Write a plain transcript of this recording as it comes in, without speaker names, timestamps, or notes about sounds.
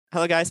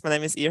Hello guys, my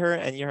name is Ihar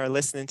and you are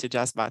listening to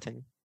Just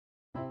Button.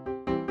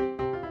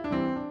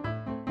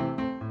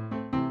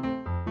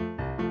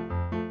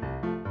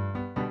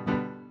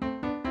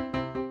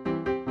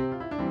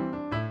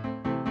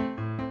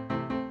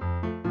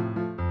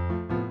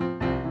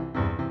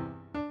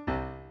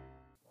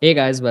 Hey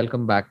guys,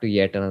 welcome back to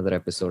yet another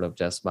episode of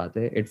Just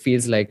Baate. It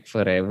feels like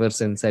forever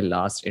since I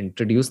last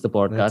introduced the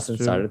podcast That's and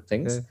true. started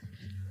things. Yeah.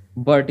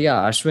 But yeah,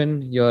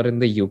 Ashwin, you're in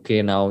the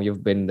UK now.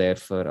 You've been there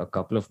for a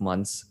couple of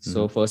months.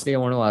 So, Mhm. firstly, I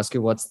want to ask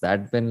you what's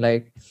that been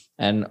like?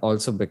 And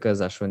also, because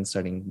Ashwin's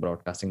studying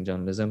broadcasting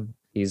journalism,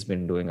 he's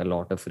been doing a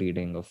lot of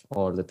reading of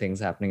all the things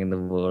happening in the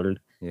world.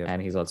 Yep.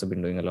 And he's also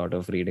been doing a lot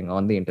of reading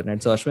on the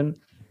internet. So, Ashwin,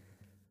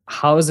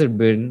 how has it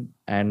been?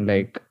 And Mhm.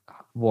 like,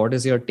 what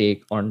is your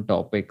take on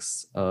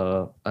topics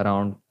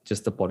around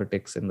just the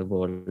politics in the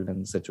world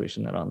and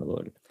situation around the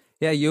world?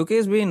 Yeah,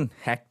 UK's been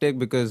hectic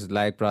because,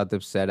 like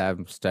Pratip said,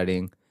 I'm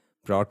studying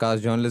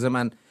broadcast journalism,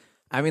 and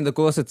I mean the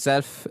course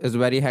itself is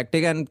very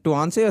hectic. And to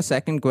answer your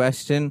second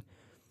question,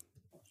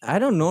 I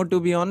don't know, to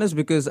be honest,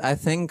 because I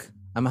think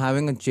I'm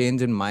having a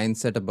change in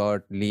mindset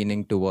about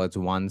leaning towards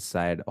one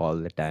side all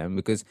the time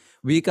because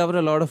we cover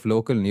a lot of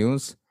local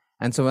news.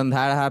 And so when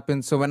that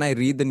happens, so when I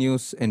read the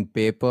news in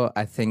paper,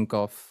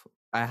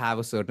 I have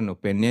a certain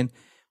opinion.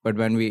 But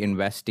when we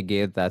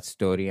investigate that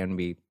story and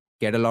we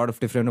get a lot of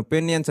different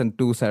opinions and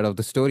two sides of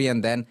the story,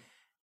 and then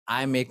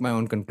I make my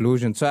own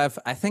conclusion. So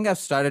I think I've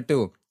started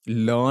to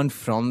learn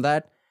from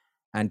that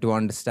and to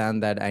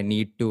understand that I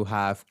need to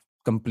have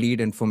complete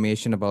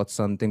information about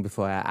something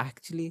before I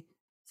actually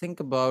think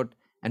about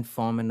and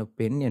form an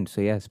opinion.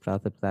 So yes,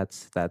 Pratap,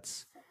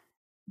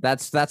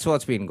 that's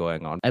what's been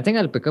going on. I think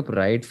I'll pick up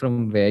right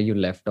from where you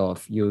left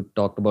off. You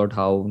talked about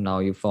how now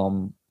you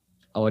form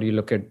or you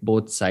look at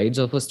both sides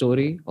of a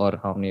story or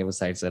how many other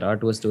sides there are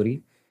to a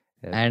story.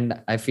 Yep.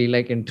 And I feel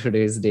like in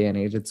today's day and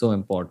age, it's so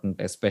important,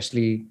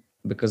 especially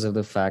because of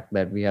the fact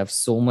that we have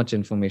so much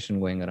information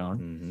going around.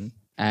 Mm-hmm.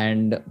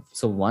 And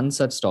so, one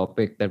such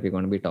topic that we're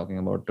going to be talking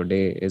about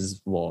today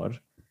is war.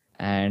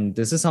 And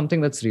this is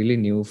something that's really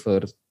new for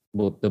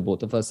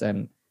both of us,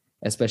 and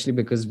especially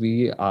because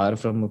we are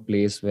from a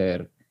place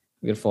where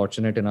we're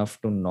fortunate enough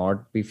to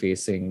not be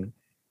facing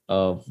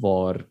a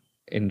war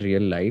in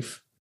real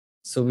life.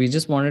 So we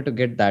just wanted to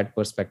get that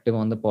perspective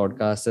on the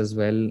podcast as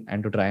well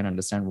and to try and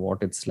understand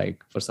what it's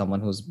like for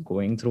someone who's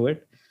going through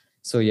it.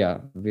 So yeah,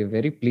 we're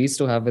very pleased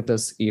to have with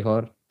us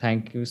Ihor.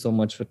 Thank you so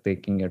much for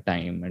taking your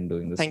time and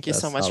doing this Thank with you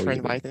so us. much How are for you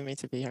doing? inviting me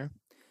to be here.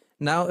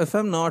 Now, if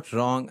I'm not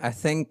wrong, I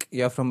think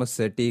you're from a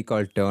city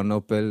called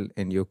Ternopil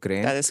in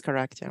Ukraine. That is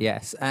correct, yeah.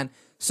 Yes. And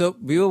so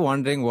we were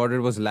wondering what it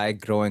was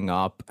like growing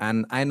up.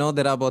 And I know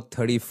there are about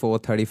 34,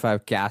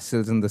 35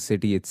 castles in the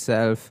city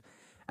itself.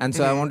 And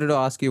so I Mhm. wanted to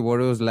ask you what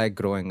it was like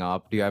growing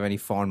up. Do you have any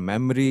fond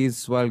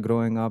memories while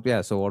growing up?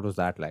 Yeah. So what was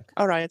that like?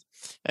 All right.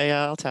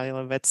 Yeah, I'll tell you a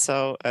little bit.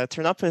 So,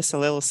 Ternopil is a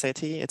little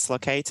city. It's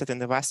located in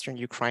the western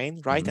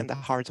Ukraine, right Mm-hmm. in the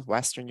heart of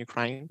western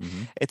Ukraine.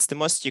 Mm-hmm. It's the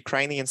most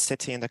Ukrainian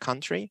city in the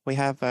country. We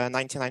have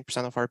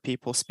 99% of our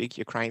people speak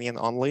Ukrainian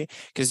only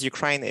because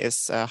Ukraine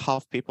is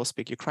half people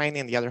speak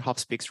Ukrainian, the other half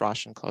speaks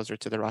Russian, closer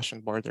to the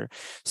Russian border.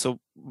 So,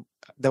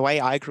 the way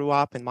I grew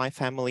up in my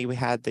family, we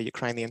had the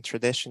Ukrainian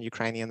tradition,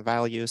 Ukrainian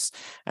values,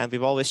 and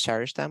we've always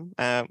cherished them.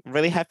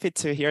 Really happy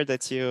to hear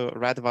that you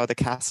read about the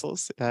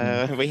castles.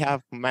 We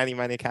have many,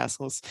 many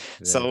castles.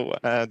 Right. So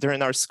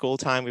during our school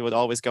time, we would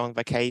always go on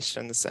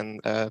vacations and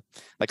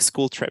like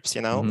school trips,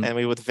 Mm-hmm. and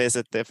we would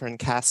visit different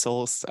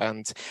castles.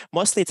 And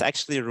mostly it's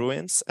actually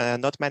ruins.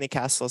 Not many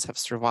castles have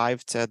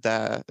survived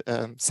the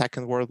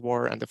Second World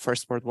War and the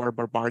First World War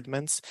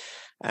bombardments.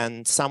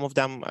 And some of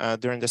them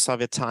during the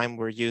Soviet time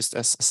were used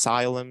as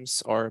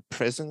asylums or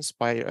prisons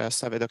by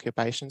Soviet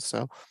occupation.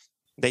 So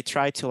they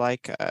tried to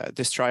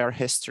destroy our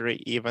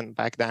history even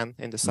back then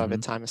in the Mm-hmm.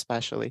 Soviet time,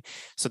 especially.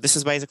 So this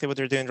is basically what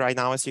they're doing right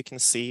now, as you can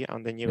see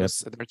on the Yep.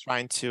 news. They're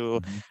trying to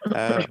Mm-hmm.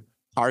 uh,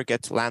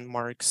 target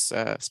landmarks,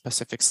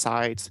 specific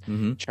sites,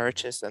 Mm-hmm.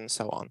 churches, and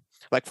so on.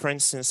 Like for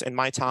instance, in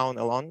my town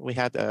alone, we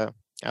had a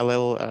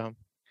little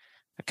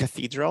a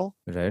cathedral,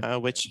 Right.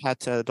 which had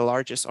the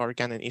largest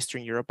organ in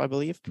Eastern Europe, I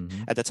believe,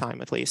 Mm-hmm. at the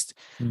time at least.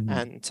 Mhm.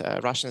 And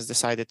Russians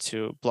decided to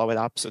blow it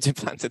up, so they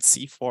planted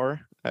C4.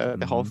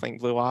 The whole Mm-hmm. thing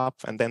blew up,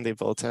 and then they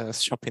built a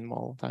shopping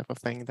mall type of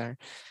thing there.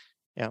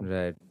 Yeah,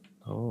 Right.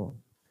 Oh,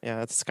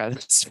 yeah, it's kind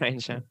of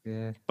strange. Yeah.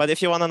 Yeah. But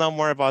if you want to know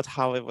more about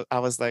how I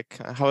was like,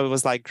 how it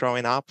was like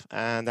growing up,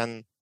 and then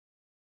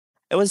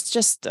it was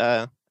just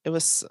it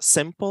was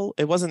simple.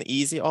 It wasn't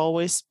easy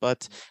always, but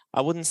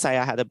I wouldn't say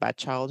I had a bad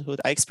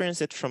childhood. I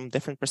experienced it from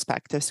different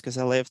perspectives because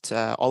I lived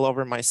all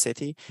over my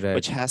city, Right.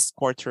 which has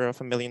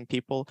 250,000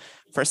 people.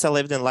 First, I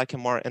lived in like a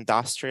more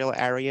industrial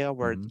area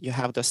where Mm-hmm. you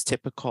have those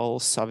typical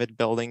Soviet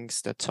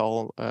buildings, the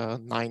tall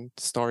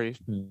 9-story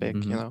big,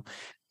 mhm.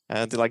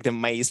 Mm-hmm. like the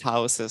maze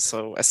houses.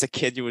 So as a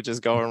kid, you would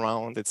just go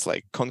around. It's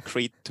like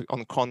concrete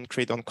on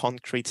concrete on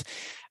concrete,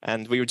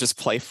 and we would just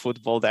play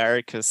football there.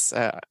 Because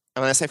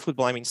and when I say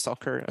football, I mean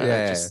soccer.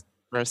 Yeah. Just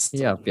first,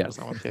 Yeah, yeah. for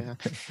someone, yeah.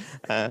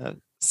 Uh,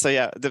 So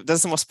yeah,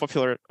 that's the most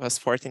popular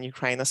sport in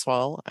Ukraine as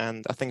well,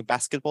 and I think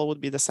basketball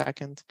would be the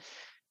second.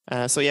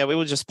 So yeah, we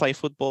would just play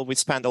football. We'd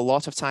spend a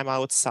lot of time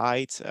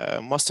outside.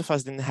 Most of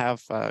us didn't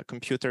have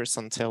computers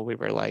until we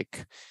were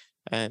like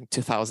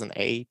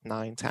 2008,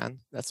 9, 10.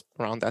 That's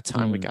around that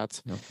time we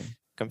got Okay.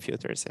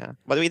 computers. Yeah,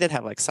 but we did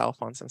have like cell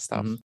phones and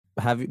stuff.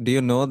 Do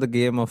you know the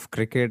game of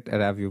cricket, or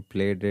have you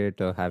played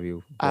it, or have you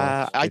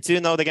watched I it? do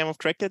know the game of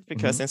cricket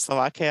because in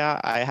Slovakia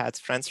I had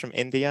friends from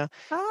India,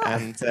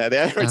 and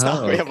they were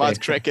telling me about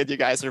cricket. You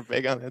guys are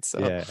big on it, so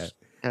Yeah.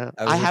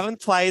 I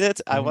haven't played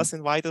it. I was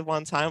invited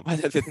one time,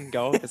 but I didn't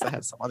go because I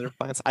had some other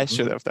plans. I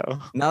should have though.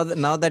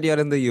 Now that you're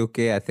in the UK,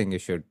 I think you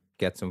should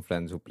get some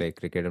friends who play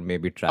cricket and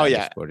maybe try Oh the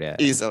yeah, sport. Yeah.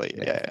 easily.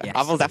 Yeah. Yes,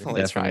 I will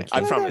definitely try. I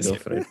definitely. promise Go you.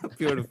 for it.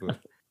 Beautiful.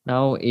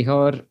 Now,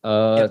 Ihor,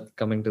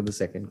 coming to the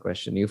second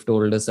question, you've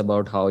told us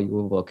about how you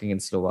were working in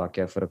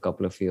Slovakia for a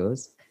couple of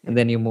years, and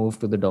then you moved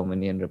to the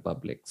Dominican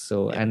Republic.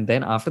 So, Yeah. and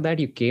then after that,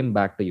 you came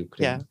back to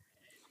Ukraine. Yeah.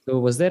 So,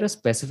 was there a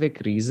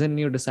specific reason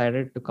you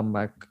decided to come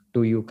back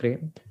to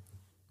Ukraine?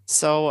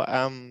 So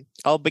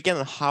I'll begin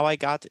on how I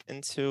got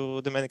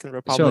into Dominican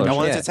Republic. Sure, I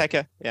wanted yeah.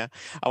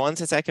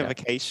 to take a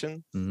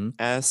vacation.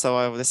 So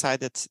I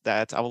decided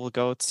that I will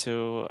go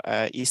to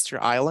Easter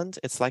Island.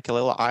 It's like a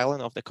little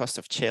island off the coast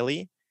of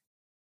Chile.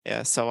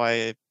 Yeah, so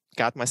I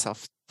got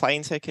myself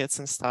plane tickets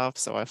and stuff.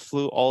 So I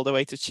flew all the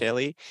way to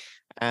Chile,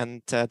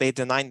 and they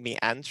denied me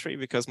entry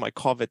because my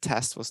COVID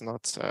test was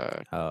not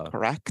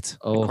correct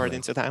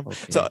according to them.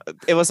 okay. So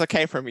it was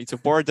okay for me to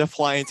board the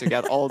plane, to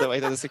get all the way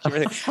to the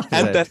security.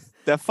 And Right.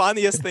 the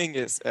funniest thing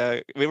is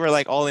we were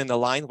like all in the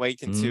line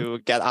waiting to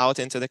get out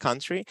into the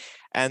country.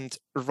 And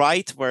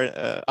right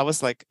where I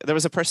was like, there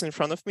was a person in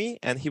front of me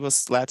and he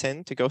was let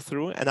in to go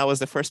through. And I was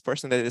the first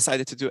person that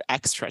decided to do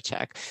extra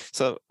check.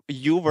 So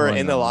you were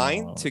in the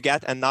line to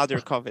get another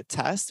COVID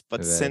test.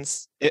 But since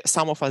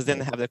some of us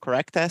didn't have the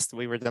correct test,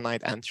 we were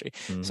denied entry.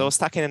 So I was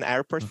stuck in an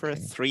airport for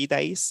 3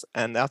 days.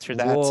 And after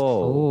that,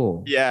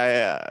 Oh,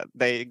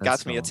 they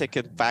got me a long.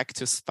 ticket back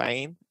to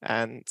Spain.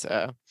 And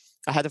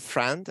I had a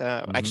friend,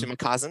 actually my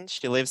cousin,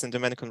 she lives in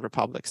Dominican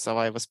Republic. So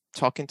I was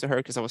talking to her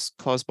because I was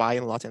close by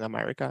in Latin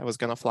America. I was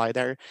going to fly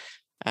there.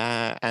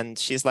 And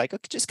she's like,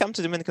 okay, just come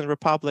to Dominican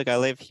Republic. I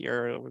live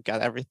here. We've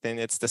got everything.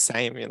 It's the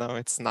same,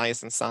 it's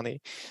nice and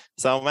sunny.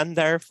 So I went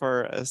there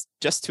for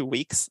just 2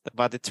 weeks,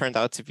 but it turned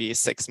out to be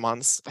 6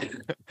 months.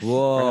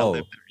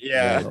 Whoa.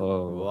 Yeah.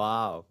 Oh.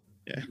 Wow.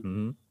 Yeah.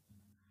 Mhm.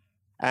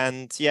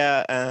 And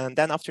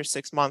then after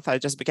 6 months, I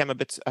just became a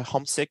bit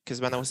homesick because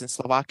when I was in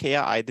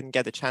Slovakia, I didn't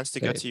get a chance to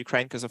go to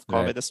Ukraine because of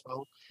COVID as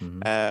well.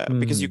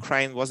 Because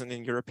Ukraine wasn't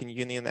in European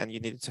Union and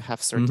you needed to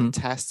have certain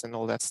tests and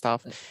all that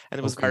stuff. And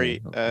it was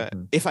very,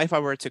 if I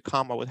were to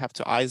come, I would have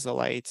to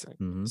isolate.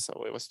 So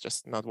it was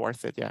just not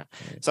worth it. Yeah.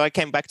 So I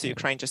came back to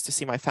Ukraine just to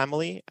see my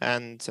family,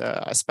 and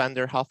I spent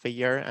there half a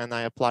year, and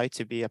I applied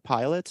to be a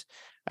pilot.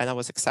 And I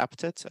was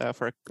accepted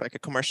for like a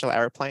commercial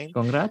airplane.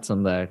 Congrats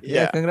on that.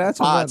 Yeah,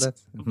 congrats on that.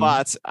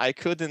 But I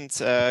couldn't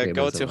go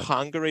there's a to lot.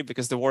 Hungary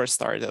because the war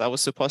started. I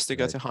was supposed to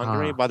go to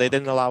Hungary, but they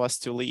didn't allow us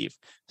to leave.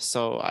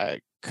 So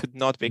I could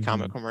not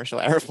become a commercial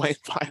airplane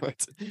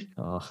pilot.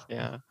 Oh.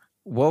 Yeah.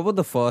 What were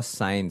the first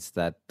signs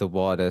that the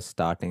war is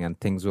starting and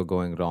things were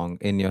going wrong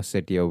in your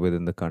city or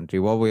within the country?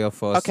 What were your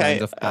first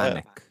signs of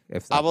panic?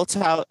 I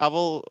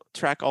will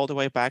track all the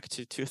way back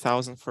to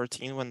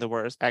 2014 when the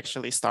war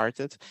actually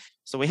started.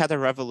 So we had a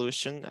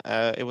revolution.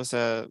 It was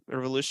a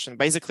revolution.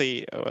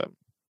 Basically,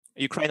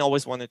 Ukraine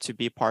always wanted to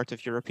be part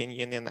of European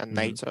Union and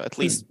NATO. At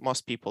least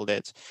most people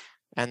did.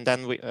 And then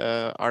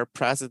our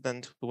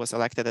president, who was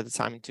elected at the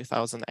time in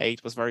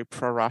 2008, was very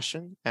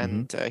pro-Russian,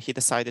 and he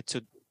decided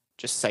to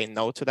just say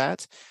no to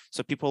that.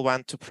 So people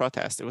went to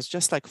protest. It was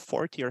just like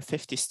 40 or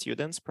 50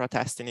 students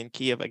protesting in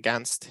Kiev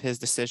against his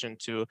decision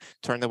to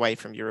turn away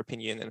from European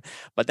Union.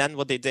 But then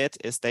what they did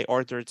is they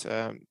ordered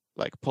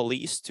like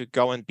police to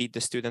go and beat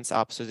the students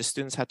up. So the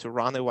students had to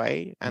run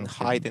away and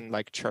hide in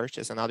like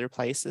churches and other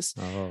places.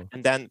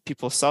 And then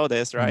people saw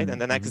this, right? And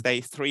the next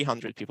day,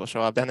 300 people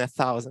show up, then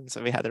 1,000.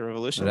 So we had a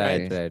revolution,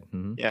 right?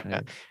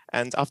 Yeah.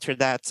 And after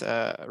that,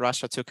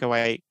 Russia took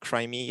away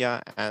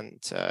Crimea and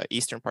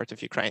eastern part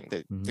of Ukraine.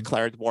 They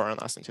declared war on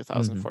us in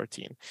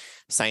 2014,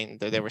 saying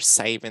that they were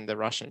saving the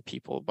Russian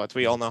people. But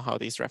we all know how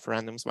these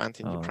referendums went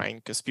in Ukraine,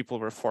 because people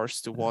were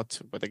forced to vote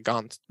with a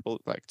gun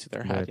like to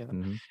their head.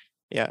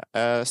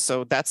 Yeah.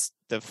 So that's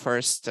the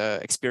first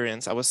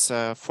experience. I was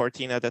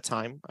 14 at the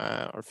time,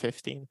 or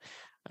 15.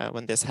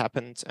 When this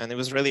happened, and it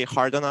was really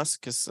hard on us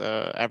because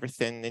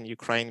everything in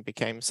Ukraine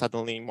became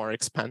suddenly more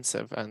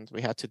expensive, and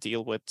we had to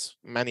deal with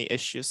many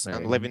issues,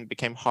 and living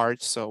became hard.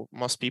 So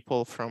most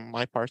people from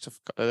my part of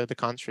the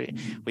country,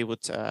 we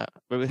would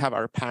have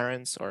our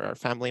parents or our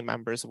family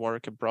members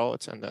work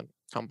abroad and then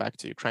come back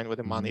to Ukraine with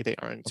the money they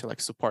earned to like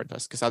support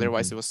us, because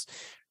otherwise it was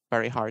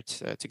very hard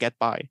to get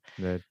by.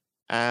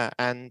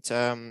 And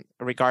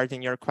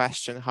regarding your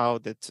question, how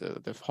did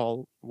the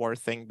whole war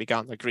thing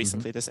began, like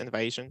recently, this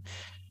invasion?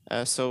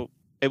 So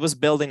it was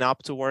building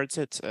up towards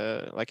it,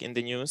 like in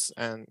the news.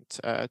 And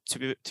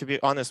to be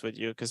honest with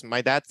you, because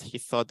my dad, he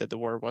thought that the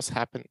war was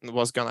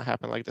gonna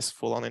happen, like this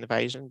full-on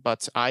invasion,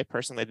 but I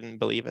personally didn't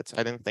believe it.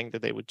 I didn't think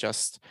that they would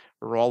just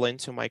roll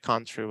into my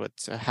country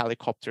with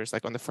helicopters.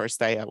 Like on the first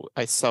day,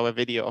 I saw a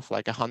video of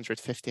like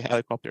 150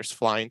 helicopters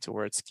flying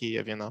towards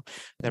Kiev.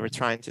 They were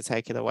trying to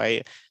take it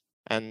away.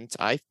 And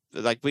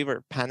we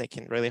were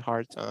panicking really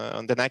hard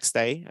on the next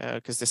day,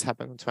 because this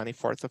happened on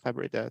 24th of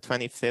February. The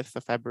 25th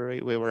of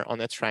February, we were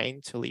on a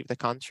train to leave the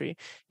country.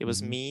 It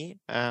was me,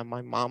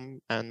 my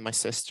mom, and my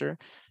sister,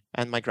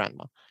 and my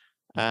grandma.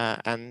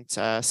 And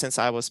since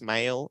I was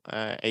male,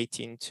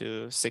 18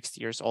 to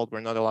 60 years old, we're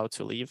not allowed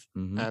to leave.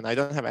 And I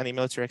don't have any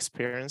military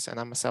experience, and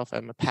I myself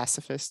am a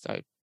pacifist.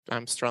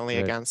 I'm strongly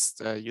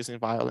against using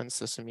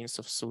violence as a means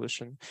of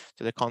solution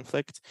to the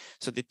conflict.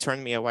 So they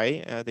turned me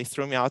away. They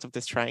threw me out of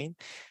the train,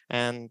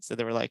 and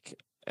they were like,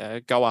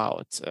 go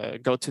out,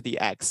 go to the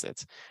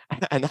exit.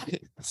 And I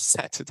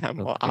said to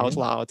them out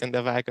loud in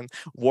the wagon,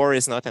 war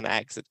is not an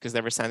exit, because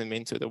they were sending me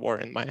into the war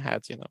in my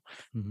head,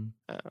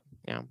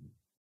 yeah.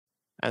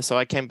 And so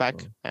I came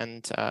back,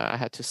 and I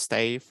had to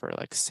stay for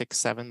like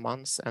 6-7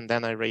 months. And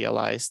then I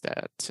realized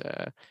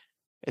that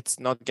it's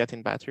not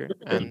getting better.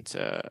 And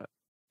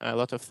a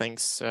lot of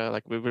things,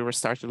 like we were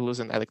started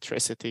losing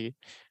electricity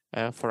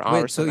for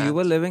hours. Wait, so you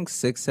were living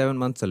 6-7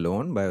 months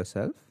alone by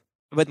yourself?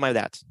 With my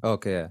dad.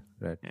 Okay, yeah,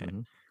 right.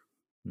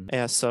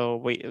 Yeah, so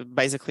we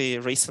basically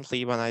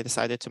recently, when I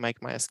decided to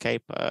make my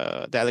escape,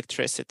 the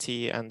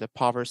electricity and the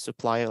power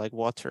supply, like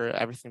water,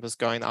 everything was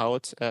going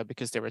out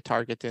because they were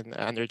targeting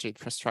energy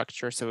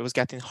infrastructure. So it was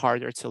getting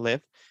harder to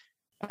live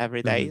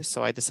every day.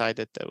 So I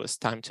decided it was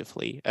time to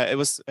flee. It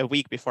was a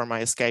week before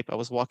my escape. I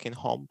was walking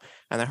home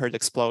and I heard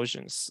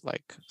explosions,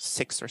 like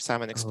 6 or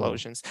 7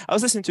 explosions. I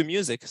was listening to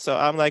music. So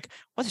I'm like,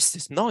 what is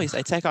this noise?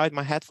 I take out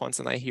my headphones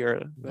and I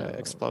hear the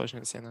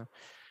explosions, and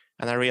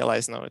I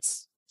realized, no,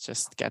 it's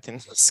just getting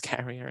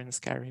scarier and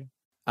scarier.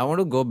 I want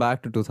to go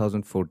back to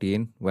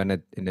 2014 when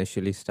it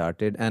initially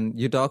started. And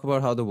you talk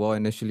about how the war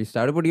initially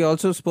started, but you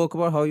also spoke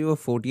about how you were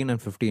 14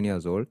 and 15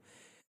 years old.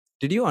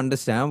 Did you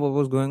understand what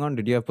was going on?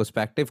 Did you have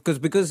perspective?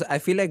 Because I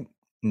feel like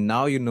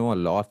now you know a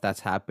lot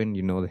that's happened.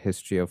 You know the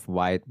history of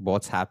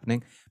what's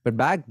happening. But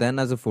back then,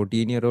 as a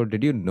 14-year-old,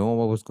 did you know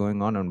what was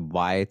going on and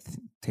why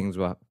things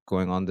were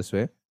going on this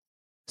way?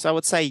 So I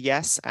would say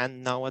yes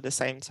and no at the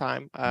same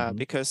time,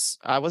 because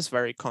I was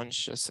very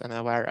conscious and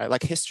aware.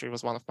 Like history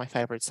was one of my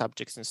favorite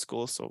subjects in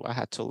school, so I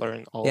had to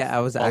learn all. Yeah,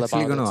 I was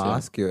actually going to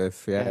ask you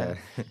if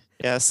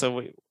Yeah. So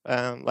we,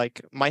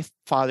 like my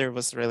father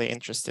was really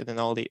interested in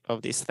all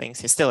of these things.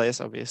 He still is,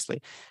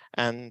 obviously,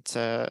 and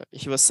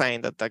he was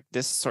saying that like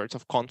this sort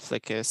of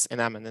conflict is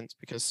imminent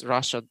because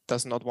Russia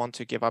does not want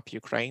to give up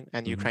Ukraine,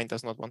 and Ukraine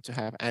does not want to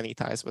have any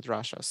ties with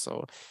Russia.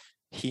 So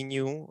he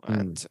knew,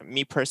 and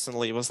me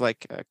personally, it was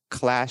like a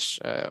clash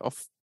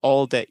of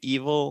all the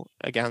evil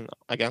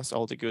against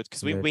all the good,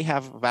 because we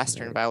have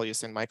Western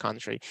values in my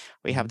country.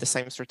 We have the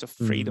same sort of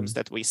freedoms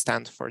that we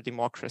stand for: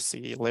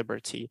 democracy,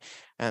 liberty,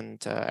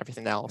 and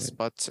everything else.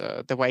 But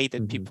the way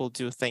that people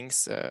do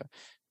things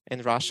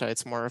in Russia,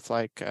 it's more of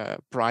like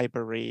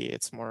bribery.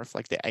 It's more of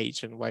like the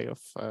Asian way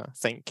of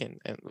thinking,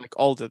 and like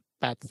all the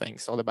bad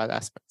things, all the bad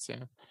aspects.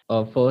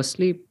 Yeah.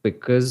 Firstly,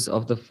 because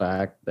of the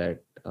fact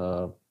that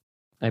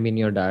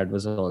your dad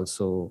was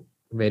also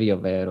very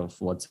aware of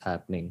what's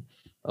happening.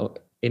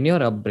 In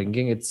your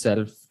upbringing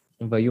itself,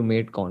 were you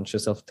made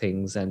conscious of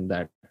things, and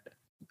that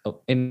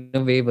in a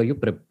way, were you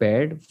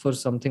prepared for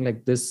something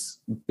like this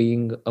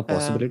being a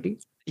possibility?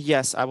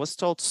 Yes, I was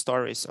told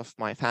stories of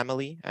my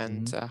family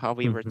and how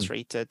we were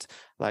treated.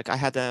 Like I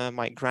had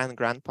my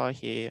grandpa.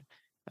 He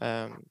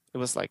it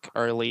was like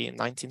early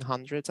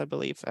 1900s, I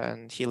believe,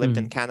 and he lived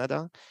in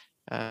Canada.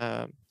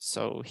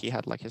 So he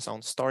had like his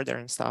own store there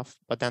and stuff,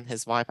 but then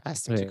his wife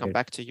asked him to come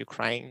back to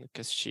Ukraine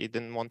because she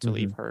didn't want to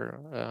leave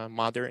her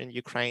mother in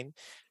Ukraine.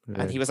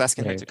 And he was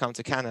asking her to come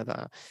to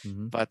Canada,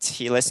 but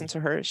he listened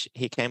to her.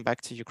 He came back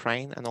to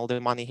Ukraine, and all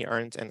the money he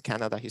earned in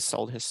Canada, he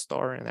sold his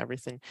store and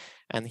everything.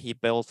 And he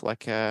built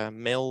like a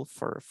mill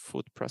for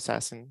food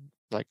processing,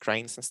 like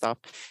grains and stuff.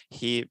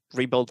 He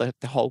rebuilt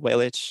the whole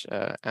village,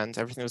 and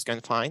everything was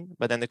going fine.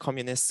 But then the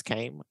communists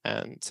came,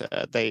 and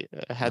they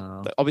had,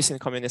 obviously in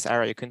the communist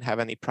era, you couldn't have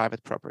any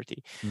private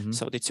property.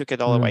 So they took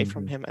it all away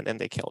from him, and then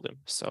they killed him.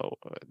 So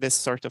this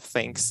sort of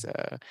things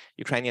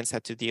Ukrainians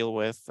had to deal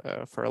with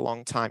for a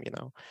long time,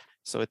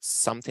 So it's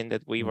something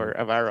that we were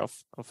aware of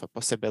a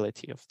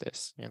possibility of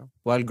this,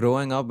 While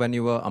growing up, when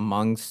you were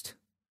amongst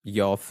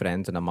your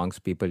friends and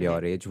amongst people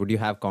your age, would you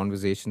have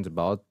conversations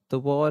about the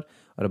war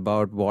or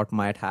about what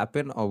might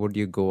happen, or would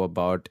you go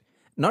about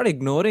not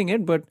ignoring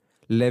it but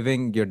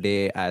living your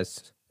life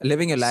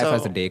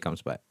as the day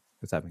comes by?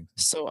 Does that make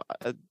sense? So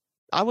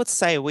I would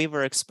say we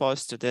were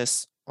exposed to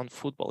this on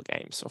football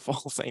games of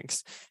all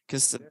things,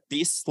 because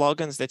these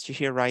slogans that you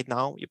hear right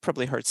now, you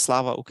probably heard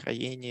Slava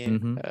Ukraini.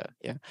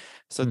 Yeah.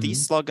 So these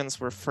slogans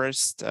were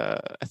first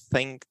a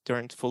thing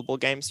during football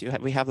games.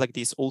 We have like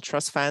these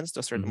ultras fans.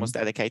 Those are the most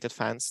dedicated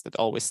fans that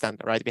always stand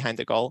right behind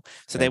the goal.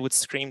 So they would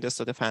scream this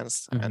to the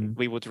fans and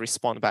we would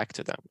respond back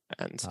to them.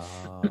 And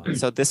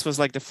so this was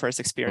like the first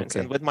experience.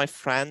 And with my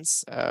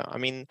friends, I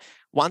mean,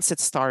 once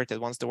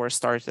the war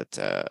started,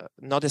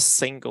 not a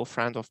single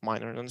friend of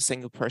mine or not a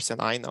single person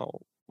I know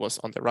was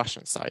on the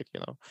Russian side,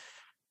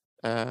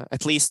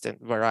 at least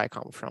where I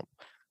come from.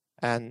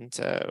 And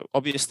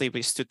obviously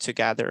we stood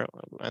together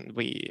and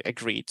we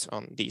agreed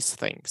on these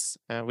things.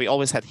 We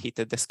always had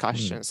heated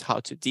discussions how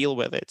to deal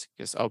with it,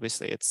 because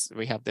obviously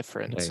we have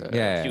different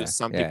views.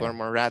 Some people are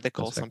more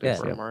radical, some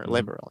people are more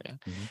liberal.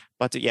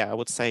 But I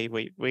would say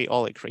we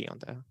all agree on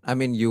that. I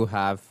mean, you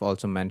have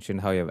also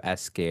mentioned how you have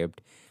escaped,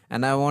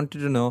 and I wanted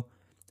to know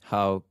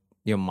how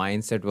your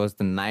mindset was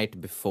the night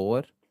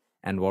before,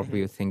 and what were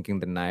you thinking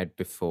the night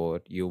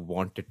before you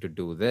wanted to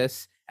do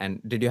this. And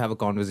did you have a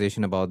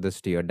conversation about this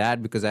to your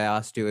dad? Because I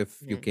asked you if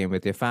you came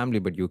with your family,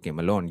 but you came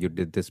alone. You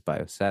did this by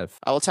yourself.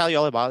 I will tell you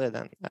all about it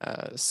then.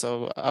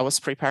 So I was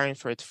preparing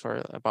for it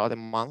for about a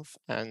month,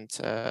 and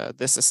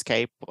this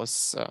escape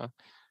was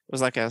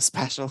like a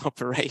special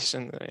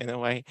operation in a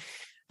way.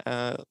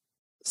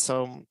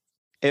 So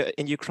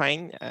in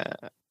Ukraine,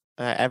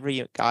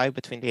 every guy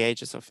between the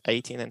ages of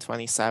 18 and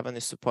 27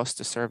 is supposed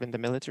to serve in the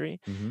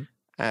military.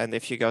 And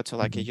if you go to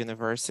like a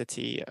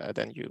university,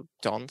 then you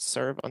don't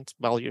serve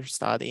while you're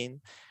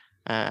studying.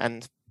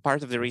 And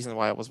part of the reason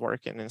why I was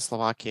working in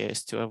Slovakia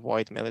is to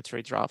avoid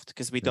military draft,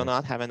 because we do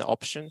not have an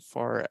option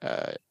for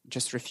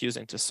just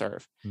refusing to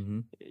serve.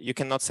 You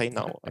cannot say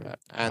no.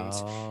 And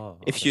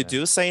if you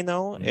do say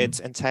no, it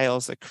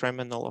entails a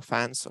criminal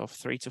offense of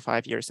 3 to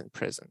 5 years in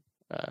prison.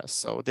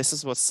 So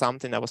this was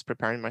something I was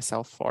preparing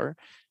myself for.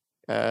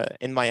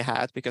 In my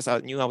head, because I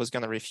knew I was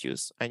going to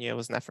refuse. I knew I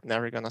was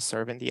never going to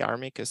serve in the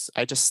army, because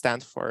I just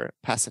stand for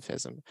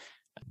pacifism.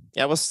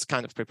 I was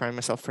kind of preparing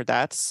myself for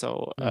that.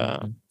 So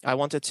I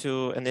wanted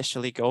to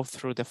initially go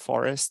through the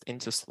forest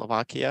into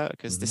Slovakia,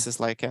 because this is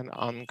like an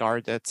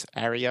unguarded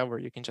area where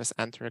you can just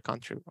enter a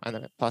country.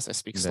 And plus I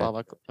speak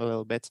Slovak a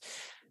little bit.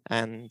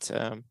 And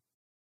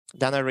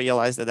then I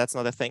realized that that's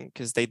not a thing,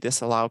 because they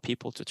disallow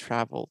people to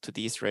travel to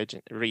these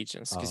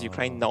regions, because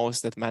Ukraine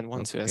knows that men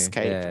want to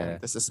escape,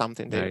 and this is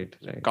something they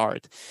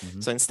guard.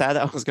 So instead,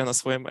 I was going to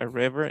swim a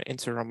river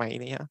into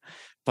Romania.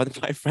 But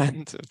my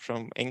friend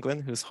from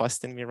England, who's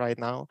hosting me right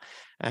now,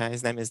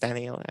 his name is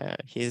Daniel,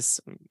 he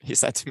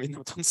said to me,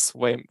 no, don't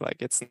swim, like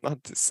it's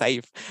not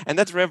safe. And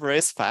that river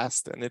is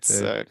fast, and it's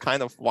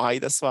kind of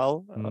wide as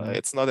well.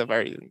 It's not a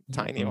very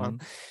tiny one.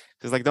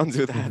 He's like, don't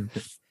do that.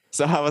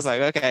 So I was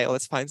like, okay,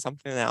 let's find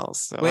something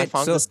else. So Wait, I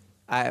found this.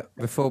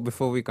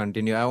 Before we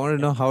continue, I want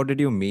to know, how did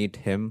you meet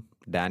him,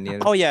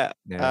 Daniel? Oh yeah,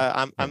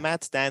 I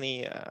met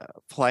Danny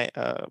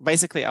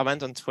basically I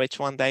went on Twitch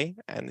one day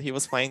and he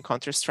was playing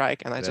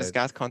Counter-Strike, and I just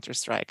got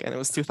Counter-Strike, and it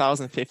was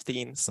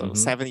 2015, so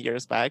 7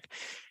 years back.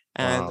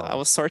 And I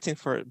was sorting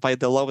by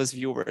the lowest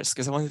viewers,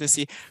 because I wanted to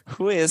see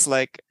who is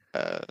like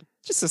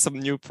just some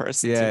new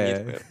person to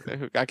meet with,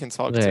 who I can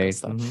talk to and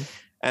stuff.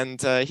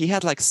 And he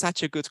had like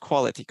such a good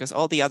quality, because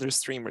all the other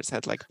streamers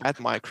had like bad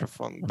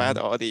microphone, bad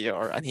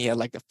audio, and he had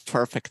like the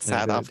perfect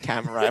setup,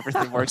 camera,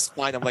 everything works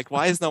fine. I'm like,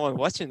 why is no one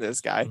watching this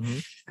guy?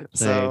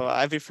 So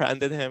I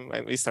befriended him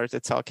and we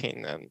started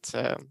talking, and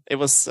it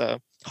was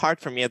hard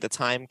for me at the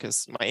time,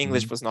 because my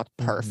English was not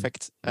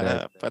perfect,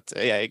 but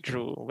it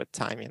grew with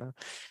time,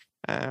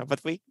 but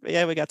we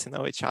got to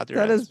know each other.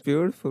 That is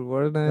beautiful.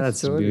 What a nice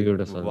story.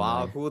 Beautiful.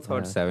 Wow, who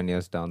thought 7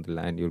 years down the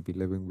line you'll be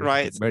living with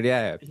right? him?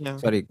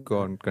 But sorry, go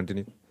on,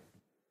 continue.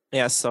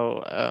 Yeah,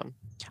 so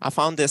I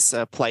found this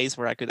place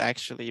where I could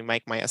actually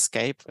make my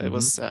escape. It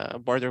was a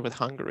border with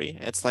Hungary.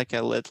 It's like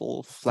a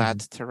little flat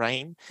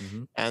terrain,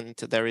 and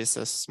there is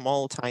a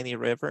small, tiny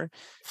river.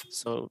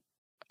 So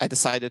I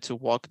decided to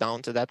walk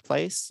down to that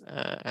place,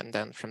 and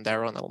then from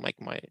there on, I'll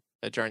make my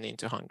journey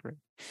into Hungary.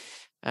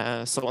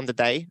 So on the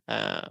day,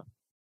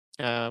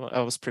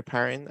 I was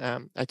preparing.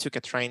 I took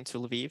a train to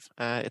Lviv.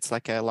 It's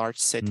like a large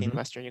city in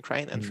Western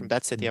Ukraine. And from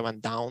that city, I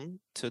went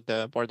down to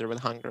the border with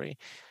Hungary.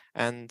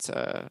 And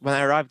when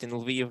I arrived in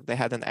Lviv, they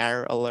had an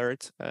air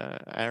alert,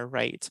 air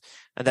raid.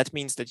 And that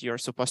means that you're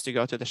supposed to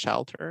go to the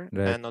shelter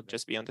and not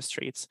just be on the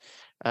streets.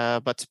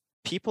 But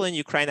people in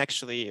Ukraine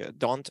actually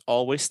don't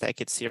always take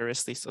it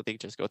seriously. So they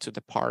just go to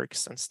the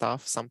parks and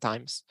stuff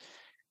sometimes.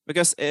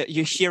 Because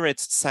you hear it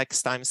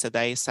 6 times a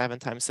day, 7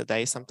 times a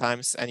day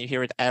sometimes, and you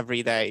hear it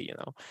every day,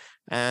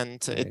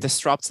 and it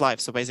disrupts life.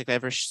 So basically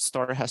every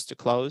store has to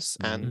close,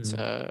 and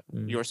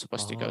you're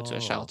supposed to go to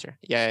a shelter.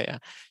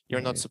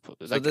 You're not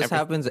supposed. So this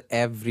happens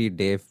every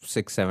day,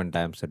 6, 7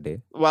 times a day?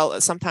 Well,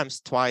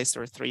 sometimes twice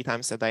or 3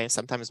 times a day,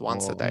 sometimes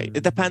once a day.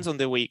 It depends on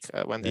the week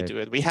when they do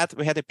it. We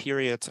had a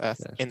period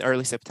in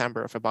early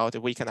September of about a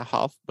week and a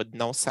half with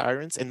no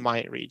sirens in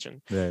my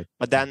region.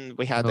 But then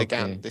we had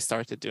again, they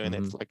started doing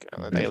it like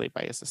on a daily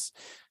basis.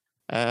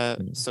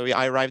 So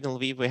I arrived in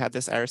Lviv, we had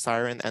this air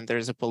siren, and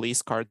there's a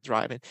police car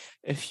driving.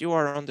 If you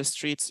are on the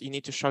streets, you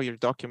need to show your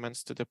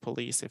documents to the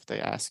police if they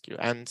ask you.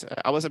 And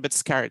I was a bit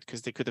scared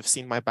because they could have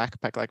seen my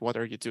backpack, like, what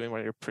are you doing?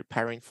 What are you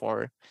preparing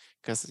for?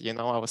 Because,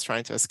 I was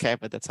trying to escape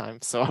at the time.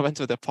 So I went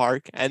to the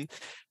park, and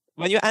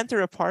when you enter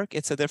a park,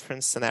 it's a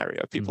different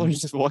scenario. People are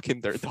just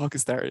walking their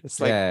dogs there. It's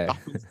like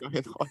nothing's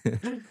going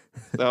on.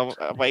 So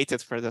I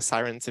waited for the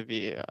siren to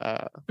be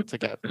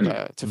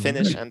to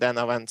finish, and then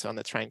I went on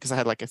the train because I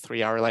had like a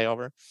 3-hour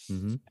layover.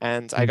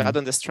 And I got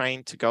on this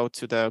train to go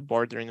to the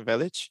bordering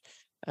village.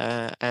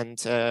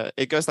 And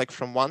it goes like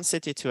from one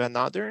city to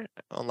another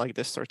on like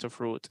this sort of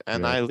route.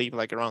 And I leave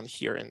like around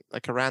here in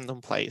like a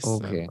random place.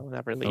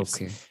 Never leaves.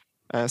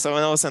 So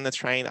when I was on the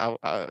train,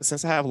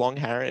 since I have long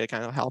hair, it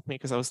kind of helped me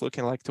because I was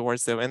looking like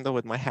towards the window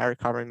with my hair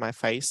covering my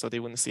face, so they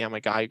wouldn't see I'm a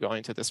guy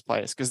going to this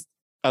place. Because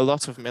a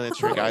lot of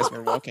military guys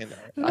were walking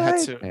there. I had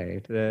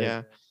to,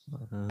 yeah.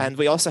 And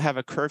we also have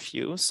a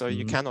curfew, so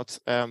you cannot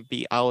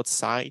be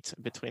outside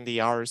between the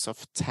hours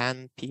of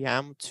 10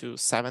 p.m. to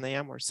 7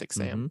 a.m. or 6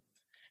 a.m.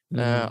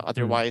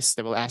 Otherwise,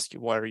 they will ask you,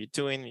 what are you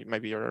doing?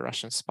 Maybe you're a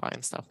Russian spy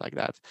and stuff like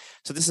that.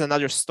 So this is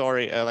another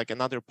story, like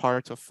another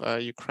part of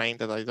Ukraine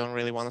that I don't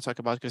really want to talk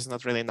about because it's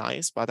not really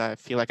nice, but I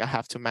feel like I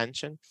have to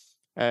mention.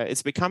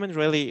 It's becoming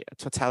really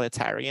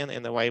totalitarian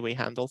in the way we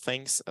handle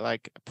things.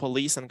 Like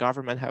police and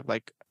government have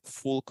like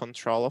full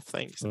control of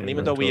things. And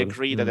even though we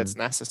agree that it's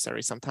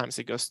necessary, sometimes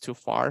it goes too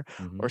far,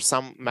 or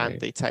some men,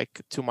 they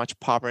take too much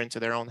power into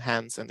their own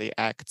hands and they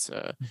act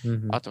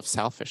out of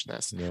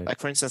selfishness. Like,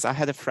 for instance, I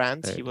had a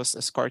friend, he was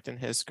escorting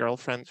his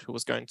girlfriend who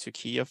was going to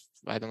Kiev.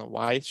 I don't know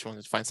why, she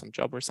wanted to find some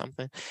job or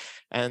something.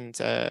 And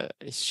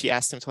she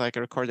asked him to like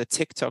record a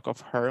TikTok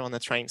of her on a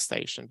train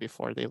station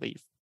before they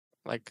leave.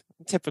 Like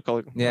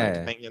typical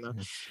thing,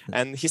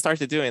 and he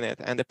started doing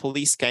it, and the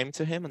police came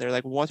to him and they're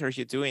like, what are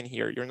you doing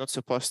here? You're not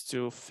supposed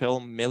to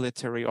film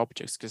military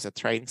objects because a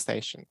train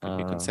station could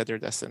be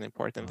considered as an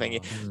important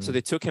thing. So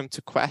they took him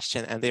to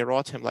question and they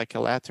wrote him like a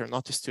letter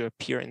notice to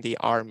appear in the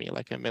army,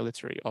 like a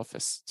military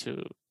office,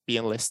 to be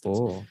enlisted.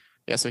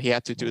 Yeah, so he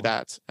had to do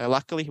that.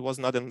 Luckily, he was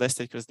not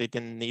enlisted because they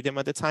didn't need him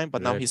at the time,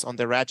 but now he's on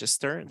the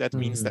register. That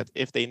means that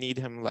if they need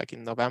him like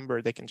in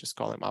November, they can just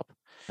call him up.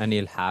 And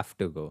he'll have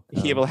to go.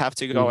 He will have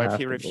to go. If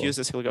he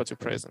refuses, he'll go to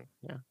prison.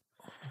 Yeah.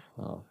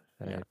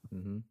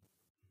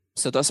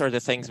 So those are the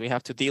things we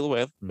have to deal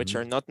with, which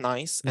are not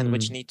nice and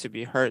which need to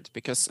be heard,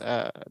 because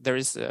there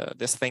is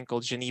this thing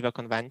called Geneva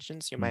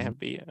Conventions. You may have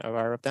been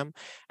aware of them.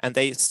 And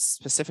they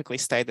specifically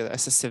state that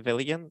as a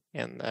civilian,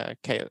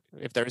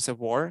 if there is a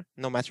war,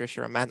 no matter if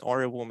you're a man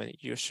or a woman,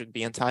 you should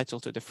be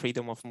entitled to the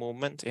freedom of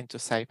movement into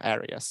safe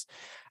areas.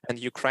 And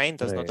Ukraine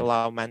does not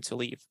allow men to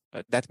leave.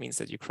 That means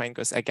that Ukraine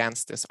goes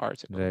against this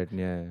article.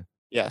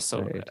 Yeah,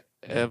 so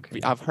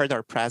I've heard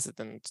our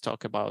president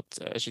talk about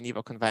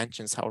Geneva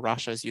Conventions, how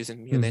Russia is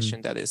using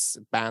munition that is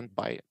banned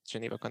by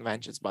Geneva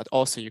Conventions, but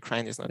also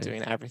Ukraine is not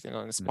doing everything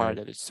on its part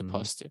that it's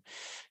supposed to.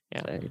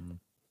 Yeah.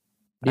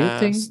 Do you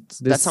think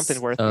that's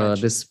something worth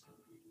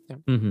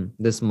mentioning?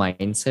 This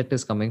mindset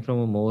is coming from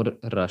a more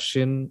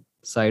Russian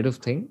side of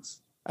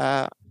things?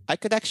 I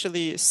could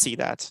actually see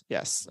that.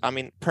 Yes, I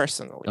mean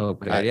personally,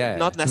 not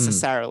Yeah.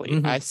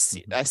 necessarily. I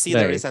see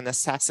there is a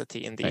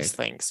necessity in these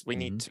things. We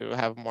need to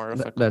have more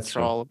of a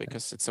control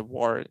because it's a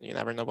war. You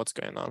never know what's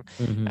going on.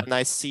 And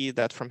I see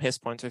that from his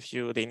point of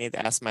view, they need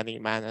as many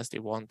men as they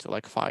want to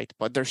like fight.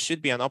 But there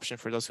should be an option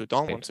for those who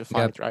don't want to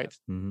fight, right?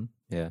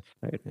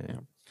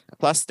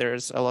 Plus,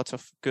 there's a lot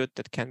of good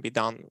that can be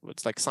done.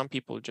 It's like some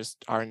people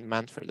just aren't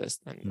meant for this,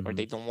 or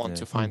they don't want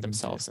to find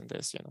themselves in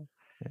this.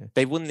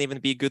 They wouldn't even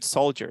be good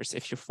soldiers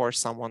if you force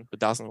someone who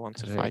doesn't want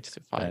to fight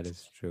to fight. That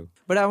is true.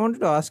 But I wanted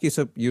to ask you,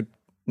 so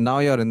now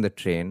you're in the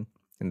train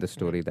in the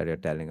story that you're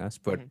telling us,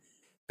 but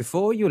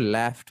before you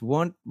left,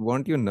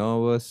 weren't you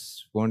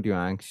nervous? Weren't you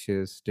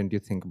anxious? Didn't you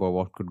think about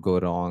what could go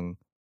wrong?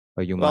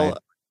 Or you might...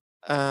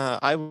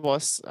 I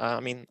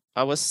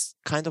was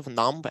kind of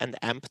numb and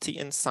empty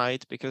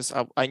inside because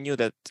I knew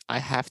that I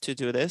have to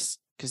do this,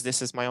 because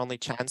this is my only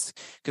chance.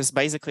 Because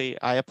basically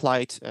I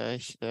applied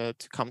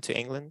to come to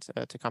England,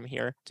 to come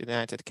here to the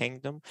United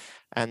Kingdom.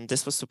 And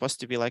this was supposed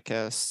to be like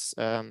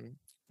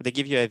they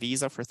give you a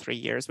visa for 3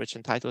 years, which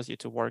entitles you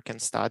to work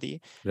and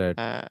study.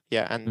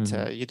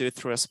 You do it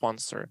through a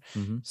sponsor.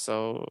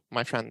 So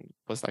my friend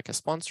was like a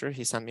sponsor.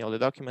 He sent me all the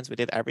documents. We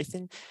did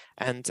everything.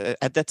 And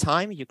at the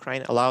time,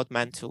 Ukraine allowed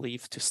men to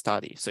leave to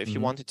study. So if you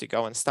wanted to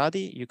go and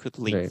study, you could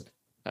leave.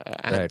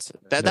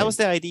 That was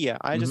the idea.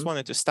 I just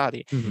wanted to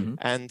study.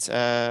 And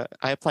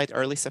I applied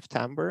early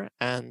September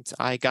and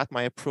I got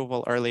my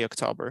approval early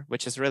October,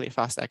 which is really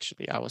fast,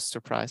 actually. I was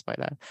surprised by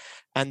that.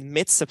 And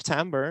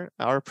mid-September,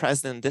 our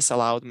president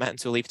disallowed men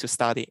to leave to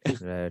study.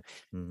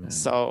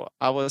 So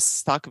I was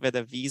stuck with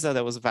a visa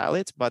that was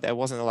valid, but I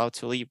wasn't allowed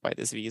to leave by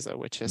this visa,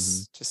 which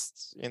is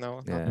just,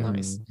 not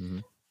nice.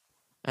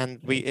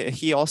 And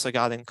he also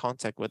got in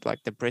contact with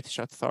like the British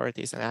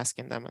authorities and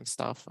asking them and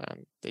stuff,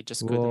 and they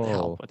just couldn't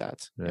help with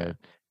that.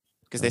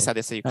 Because they said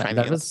it's a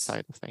Ukrainian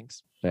side of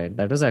things.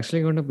 That was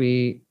actually going to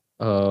be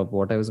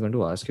what I was going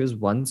to ask you is,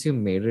 once you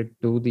made it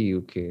to the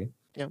UK,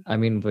 Yeah. I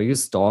mean, were you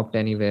stopped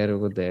anywhere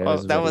over there Well,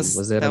 as well?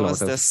 Was there a that lot was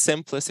the of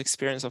simplest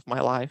experience of my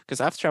life, because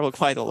I've traveled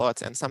quite a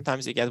lot, and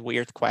sometimes you get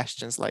weird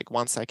questions. Like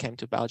once I came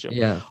to Belgium,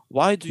 yeah?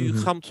 why do you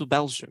Mhm. come to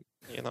Belgium?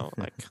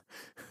 Like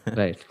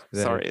Right.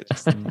 sorry, Right.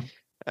 just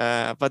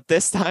but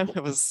this time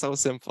it was so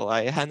simple.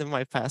 I handed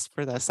my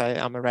passport. I say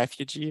I'm a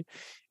refugee,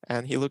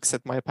 and he looks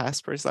at my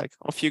passport. He's like,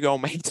 "Off you go,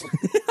 mate."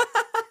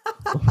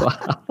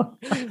 Wow.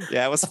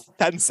 Yeah, it was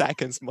 10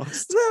 seconds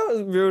most. That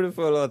was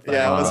beautiful. Oh,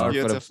 Yeah, it thank was God for a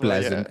beautiful. Yeah,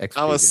 pleasant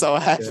I was experience. so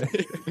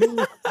happy.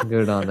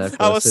 Good on that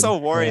I was person. so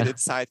worried Yeah.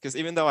 inside, because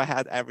even though I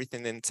had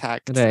everything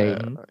intact, Right.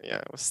 yeah,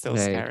 it was still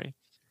Right. scary.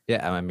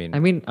 Yeah, I I mean,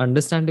 mean,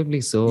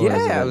 understandably so as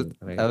yeah, well,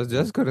 I right? was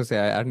just gonna say,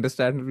 I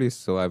understandably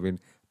so. I mean,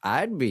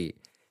 I'd be,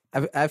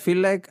 I feel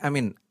like, I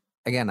mean,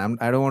 again,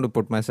 I don't want to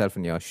put myself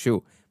in your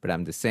shoe, but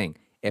I'm just saying,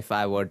 if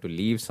I were to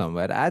leave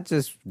somewhere, I'd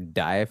just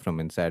die from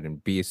inside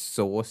and be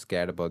so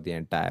scared about the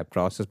entire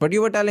process. But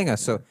you were telling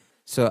us,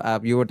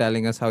 you were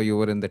telling us how you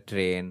were in the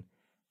train,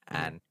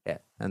 and yeah,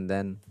 and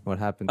then what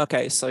happened?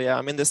 Okay, so yeah,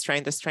 I'm in this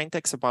train. This train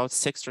takes about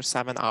 6 or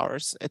 7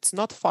 hours. It's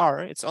not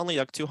far. It's only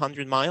like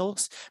 200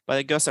 miles, but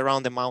it goes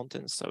around the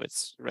mountains, so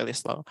it's really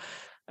slow.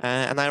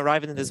 And I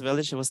arrived in this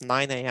village. It was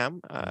 9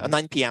 a.m.,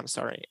 9 p.m.,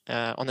 sorry,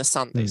 on a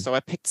Sunday. Mm. So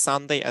I picked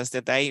Sunday as the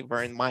day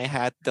where in my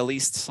head the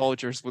least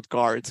soldiers would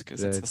guard,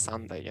 because it's a Right.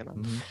 Sunday.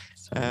 Mhm.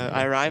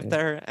 I arrived Right.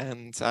 there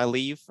and I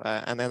leave,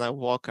 and then I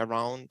walk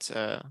around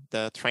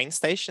the train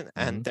station,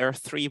 and there are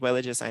 3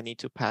 villages I need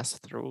to pass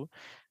through.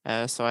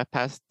 So I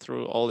passed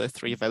through all the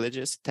 3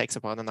 villages. It takes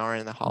about an hour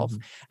and a half.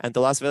 Mhm. And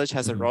the last village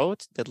has a Mhm. road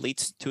that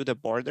leads to the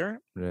border,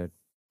 Right.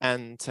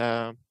 and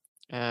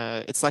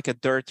it's like a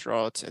dirt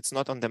road. It's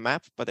not on the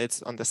map, but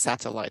it's on the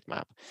satellite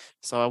map.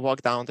 So I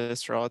walk down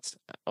this road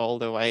all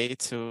the way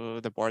to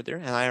the border,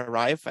 and I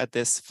arrive at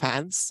this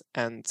fence,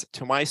 and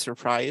to my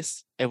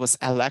surprise, it was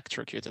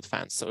electrocuted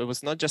fence. So it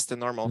was not just a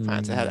normal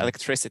fence. It had Mm.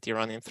 electricity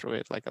running through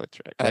it, like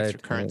electric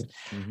Right. current.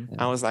 Right. Mhm.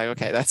 I was like,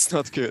 okay, that's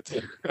not good.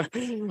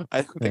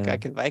 I don't think I Yeah.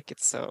 can make it.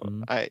 So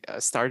Mhm. I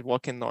started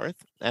walking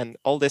north, and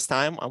all this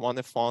time I'm on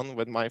the phone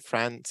with my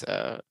friend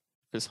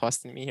who's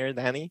hosting me here,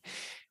 Danny.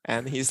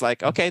 And he's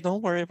like, okay,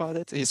 don't worry about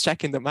it. He's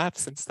checking the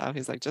maps and stuff.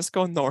 He's like, just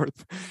go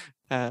north.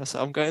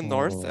 So I'm going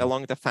north Oh.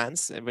 along the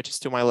fence, which is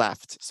to my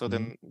left. So Mhm.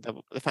 then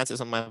the fence is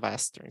on my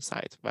western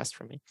side, west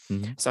from me.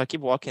 Mhm. So I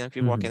keep walking, I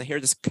keep walking. Mhm. I hear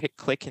this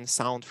clicking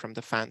sound from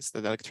the fence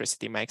that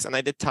electricity makes. And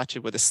I did touch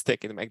it with a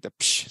stick and make the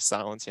psh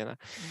sound.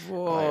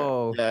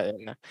 Whoa. Yeah.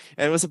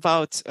 And it was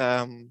about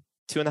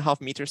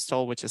 2.5 meters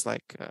tall, which is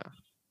like,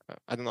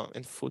 I don't know,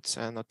 in foot,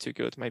 not too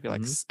good, maybe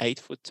like Mhm. 8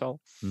 foot tall.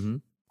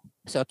 Mhm.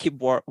 So I keep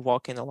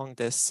walking along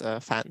this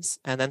fence,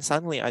 and then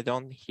suddenly I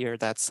don't hear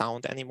that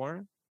sound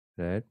anymore.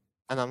 Right.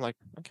 And I'm like,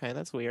 okay,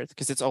 that's weird,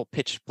 because it's all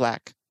pitch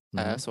black.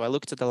 Mhm. So I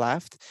look to the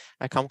left,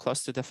 I come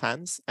close to the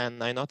fence,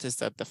 and I notice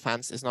that the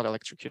fence is not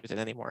electrocuted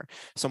anymore.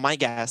 So my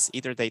guess,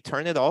 either they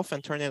turn it off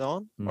and turn it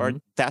on, or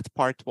Mhm. that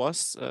part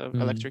was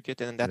Mm.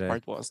 electrocuted and that Right.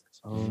 part wasn't.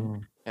 Oh.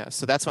 Yeah,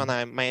 so that's when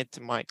I made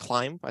my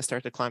climb. I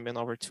started climbing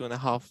over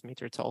 2.5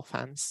 meter tall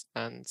fence,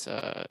 and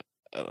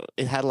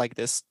it had like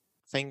this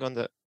thing on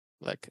the,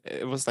 like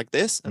it was like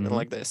this and then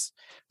Mhm. like this.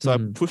 So I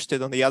Mhm. pushed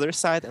it on the other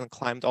side and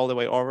climbed all the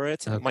way over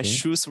it. My Okay.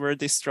 shoes were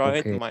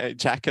destroyed, Okay. my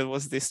jacket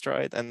was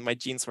destroyed, and my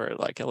jeans were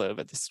like a little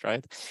bit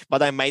destroyed.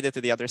 But I made it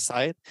to the other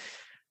side,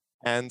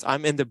 and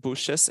I'm in the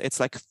bushes. It's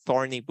like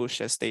thorny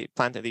bushes. They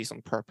planted these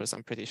on purpose,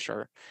 I'm pretty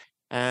sure.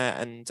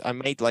 And I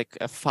made like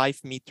a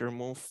 5 meter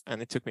move,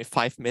 and it took me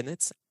 5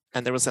 minutes.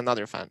 And there was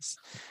another fence,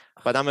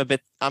 but I'm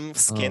Oh.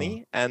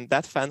 skinny, and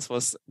that fence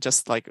was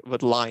just like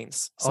with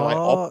lines. So I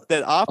Oh. opened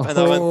it up and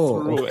I went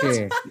Oh. through it.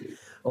 Okay.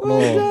 Well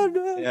Oh. done.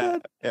 Well Yeah,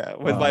 done. yeah,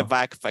 with my Wow.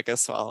 backpack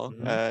as well.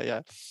 Mhm.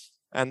 Yeah.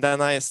 And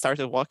then I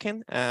started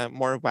walking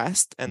more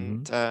west,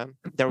 and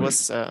there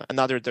was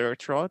another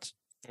dirt road.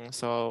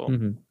 So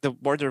Mhm. the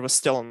border was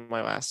still on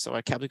my west. So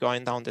I kept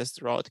going down this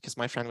road because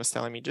my friend was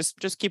telling me, just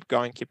keep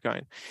going, keep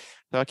going.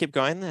 So I keep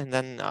going, and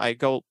then I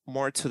go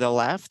more to the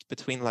left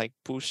between like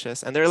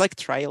bushes, and there are like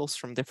trails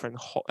from different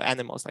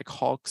animals, like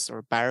hawks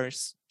or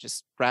bears,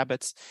 just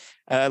rabbits,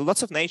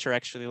 lots of nature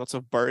actually, lots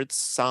of birds,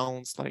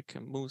 sounds like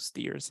moose,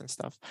 deers, and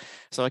stuff.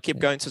 So I keep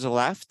Yeah. going to the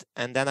left,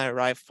 and then I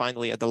arrive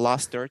finally at the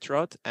last dirt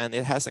road, and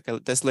it has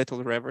like this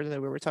little river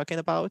that we were talking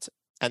about,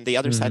 and the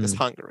other side is Mhm.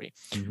 Hungary.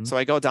 Mhm. So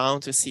I go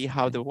down to see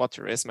how Okay. the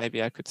water is.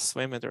 Maybe I could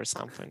swim it or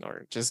something,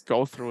 or just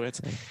go through it.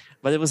 Right.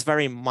 But it was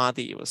very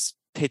muddy. It was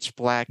pitch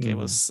black. It Mhm.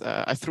 was.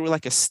 I threw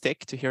like a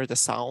stick to hear the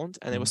sound,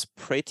 and it Mhm. was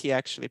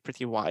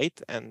pretty white.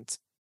 And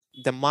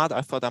the mud,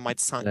 I thought I might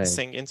Right.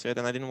 sink into it,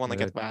 and I didn't want to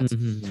Right. get wet.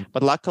 Mhm.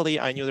 But luckily,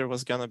 I knew there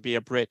was gonna be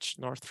a bridge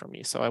north from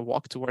me, so I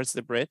walked towards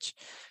the bridge,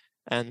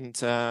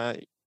 and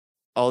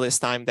all this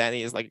time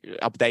Danny is like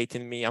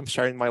updating me. I'm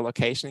sharing my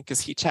location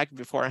because he checked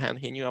beforehand.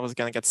 He knew I was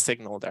gonna get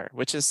signal there,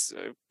 which is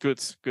a good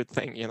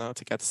thing,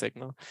 to get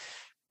signal.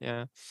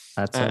 Yeah.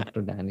 Hats Uh, off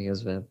to Danny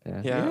as well.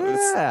 Yeah. yeah,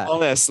 it's Yeah.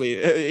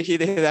 honestly he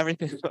did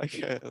everything like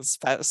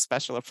a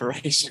special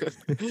operation.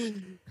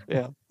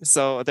 Yeah.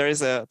 So there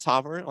is a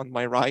tower on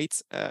my right,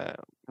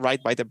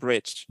 right by the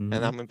bridge, and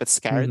Mhm. I'm a bit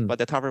scared. Mhm. But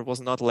the tower was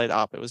not lit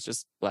up; it was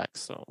just black.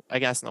 So I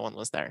guess no one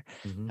was there.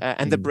 Mhm.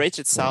 And the Mm. bridge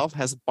itself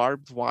has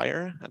barbed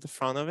wire at the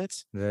front of it.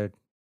 Right.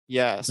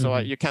 Yeah, so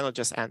Mhm. you cannot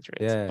just enter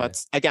it. Yeah. But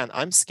again,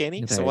 I'm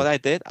skinny, so what Right.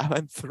 I did, I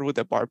went through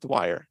the barbed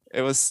wire.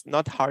 It was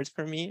not hard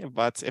for me,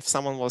 but if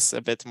someone was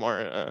a bit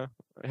more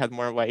had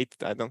more weight,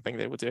 I don't think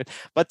they would do it.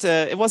 But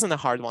it wasn't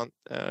a hard one.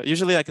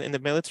 Usually, like in the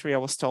military, I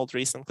was told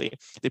recently,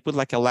 they put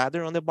like a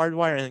ladder on the barbed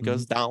wire and it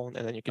goes down,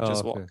 and then you can Oh,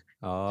 just okay. walk.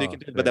 So you Oh, can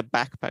do it with a right.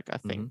 backpack, I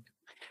think. Mhm.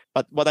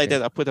 But what I Okay.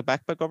 did, I put a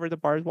backpack over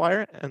the barbed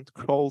wire and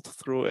crawled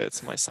through it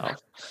myself.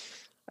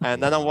 And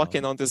then I'm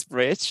walking Wow. on this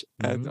bridge,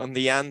 and Mhm. on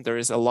the end there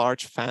is a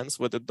large fence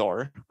with a door.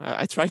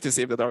 I tried to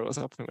see if the door was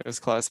open, it was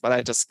closed, but I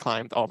just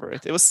climbed over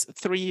it. It was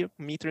 3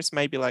 meters,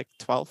 maybe like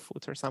 12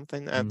 foot or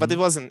something, but it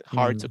Mhm. wasn't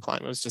hard to Mhm.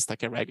 climb. It was just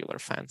like a regular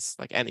fence,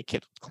 like any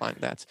kid would climb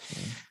that.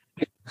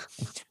 Yeah.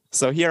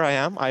 So here I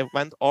am. I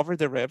went over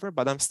the river,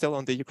 but I'm still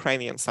on the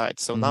Ukrainian side.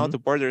 So now Mhm.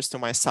 the border is to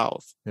my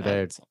south, Right.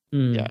 and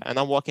yeah, Mm. and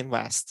I'm walking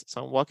west. So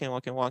I'm walking,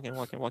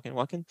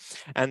 walking,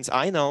 and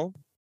I know,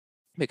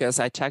 because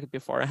I checked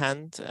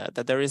beforehand,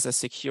 that there is a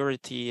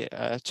security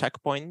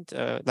checkpoint,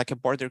 like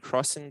a border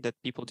crossing that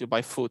people do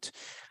by foot.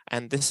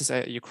 And this is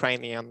a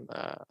Ukrainian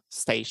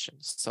station.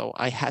 So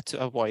I had to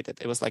avoid it.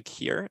 It was like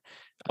here.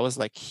 I was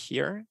like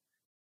here.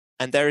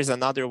 And there is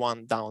another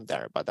one down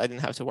there, but I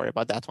didn't have to worry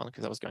about that one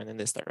because I was going in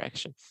this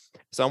direction.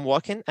 So I'm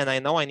walking, and I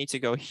know I need to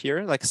go here,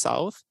 like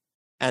south,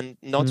 and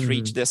not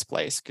reach Mhm. this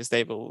place because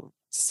they will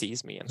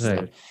seize me and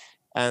stuff. Right.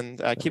 And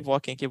keep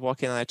walking,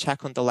 and I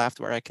check on the left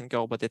where I can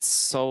go, but it's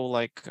so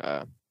like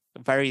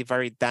very,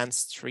 very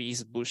dense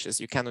trees, bushes.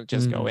 You cannot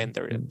just go in Mhm.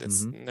 there. Mm.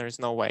 Mhm. There's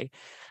no way.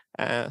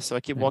 So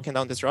I keep Right. walking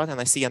down this road, and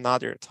I see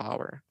another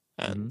tower,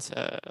 Mhm.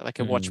 and like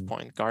a watch Mm.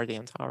 point,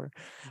 guardian tower.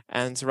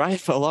 And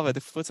right below at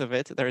the foot of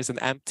it, there is an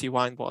empty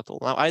wine bottle.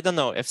 Now I don't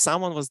know if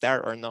someone was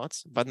there or not,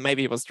 but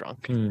maybe he was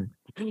drunk.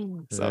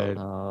 Mm. So Right.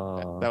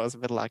 that Oh. was a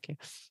bit lucky.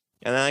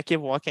 And then I keep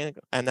walking,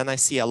 and then I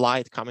see a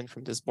light coming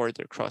from this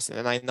border crossing,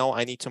 and I know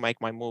I need to make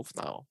my move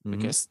now Mhm.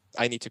 because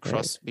I need to Right.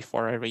 cross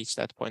before I reach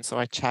that point. So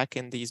I check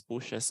in these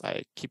bushes.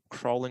 I keep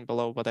crawling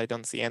below, but I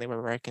don't see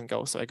anywhere where I can go.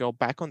 So I go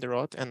back on the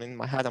road, and in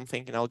my head, I'm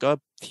thinking I'll go a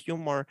few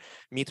more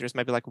meters,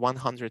 maybe like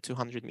 100,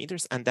 200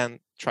 meters, and then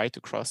try to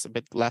cross a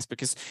bit less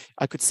because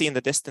I could see in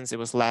the distance it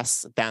was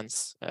less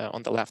dense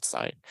on the left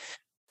side.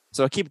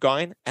 So I keep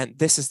going, and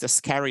this is the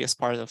scariest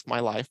part of my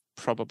life,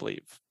 probably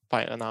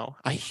by now.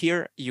 I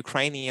hear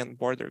Ukrainian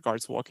border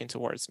guards walking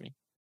towards me,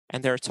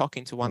 and they're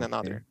talking to one Okay.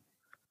 another.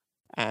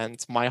 And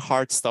my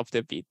heart stopped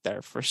a beat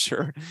there for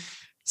sure.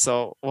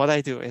 So what I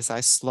do is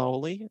I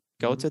slowly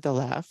go Mhm. to the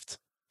left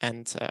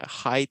and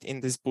hide in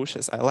these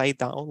bushes. I lay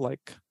down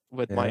like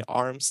with my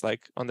Yeah. arms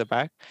like on the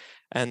back,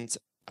 and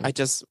I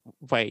just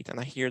wait. And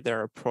I hear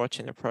they're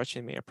approaching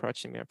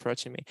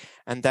me.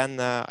 And then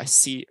I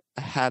see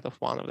a head of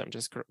one of them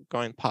just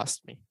going past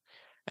me,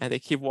 and they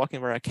keep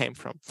walking where I came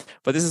from.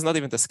 But this is not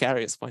even the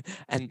scariest point.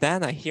 And then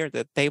I hear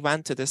that they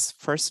went to this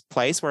first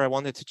place where I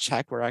wanted to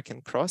check where I can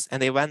cross, and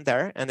they went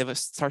there and they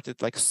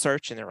started like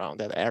searching around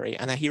that area.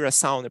 And I hear a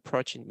sound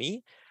approaching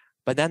me,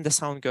 but then the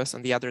sound goes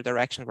in the other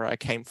direction where I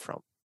came from.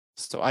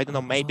 So I don't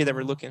know, maybe they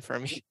were Ah. looking for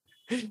me.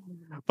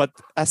 But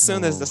as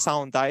soon as the Oh.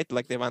 sound died,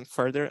 like they went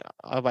further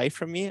away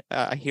from me,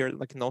 I hear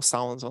like no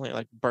sounds, only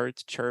like bird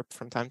chirp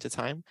from time to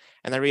time.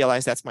 And I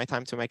realize that's my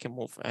time to make a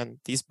move. And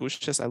these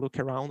bushes, I look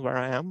around where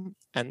I am,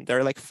 and there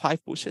are like 5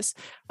 bushes.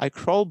 I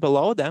crawl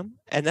below them,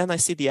 and then I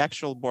see the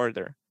actual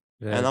border.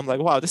 And Right. I'm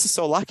like, wow, this is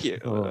so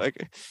lucky. Oh. Like,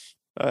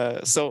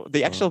 so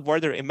the Oh. actual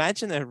border,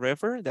 imagine a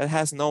river that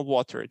has no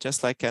water,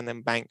 just like an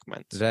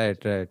embankment. Right.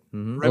 Right.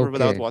 Mhm. River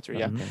without Okay. water,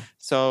 yeah. Okay.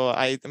 So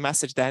I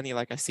messaged Danny,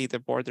 like, I see the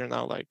border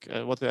now, like,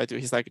 what do I do?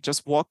 He's like,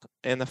 just walk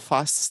in a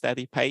fast,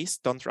 steady pace,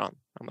 don't run.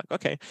 I'm like,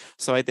 okay.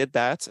 So I did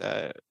that.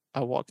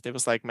 I walked, it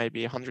was like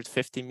maybe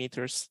 150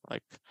 meters,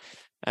 like,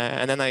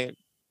 and then I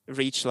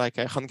reached like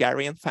a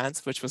Hungarian fence,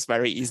 which was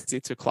very easy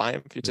to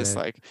climb. You just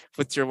Right. like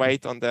put your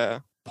weight on the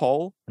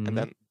pole and Mhm.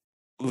 then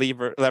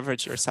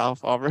leverage yourself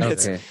over it.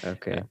 Okay.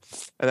 Okay. Yeah.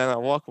 And then I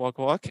walk,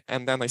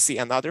 and then I see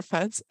another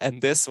fence, and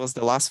this was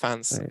the last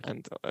fence. Right.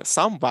 And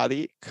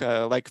somebody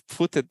like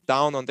put it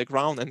down on the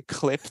ground and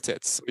clipped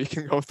it so you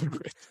can go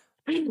through it.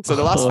 So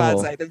the last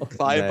fence Oh. I didn't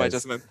climb, I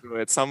just Nice. went through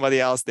it. Somebody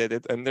else did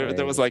it, and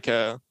there was Right. like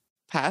a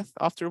path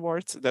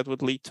afterwards that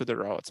would lead to the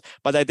road.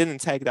 But I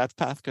didn't take that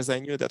path because I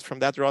knew that from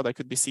that road I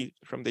could be seen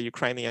from the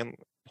Ukrainian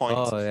point.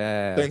 Oh So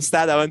yeah.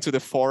 instead, I went to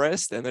the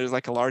forest, and there's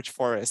like a large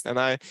forest, and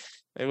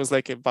it was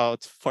like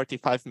about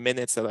 45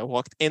 minutes that I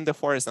walked in the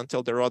forest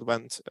until the road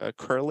went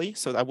curly,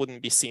 so I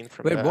wouldn't be seen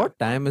from Wait, the. what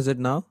time is it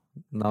now?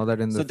 Now that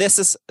in So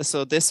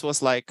the this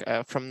was like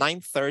from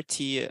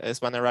 9:30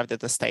 is when I arrived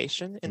at the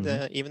station in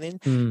the evening.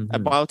 Mhm.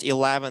 About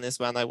 11 is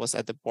when I was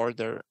at the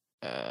border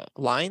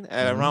line.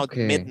 Around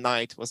Okay.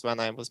 midnight was when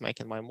I was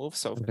making my move.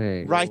 So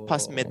Right. right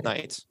past Whoa.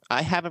 midnight,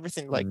 I have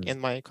everything like Mm. in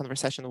my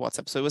conversation on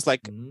WhatsApp. So it was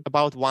like Mhm.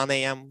 about 1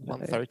 a.m., Right.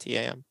 1:30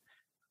 a.m.,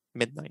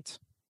 midnight.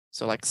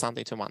 So like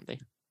Sunday to Monday.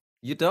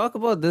 You talk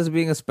about this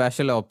being a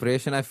special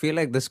operation. I feel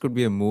like this could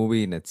be a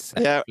movie in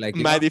itself. Yeah, Like,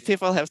 many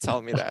people have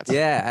told me that.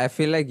 yeah, I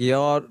feel like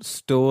your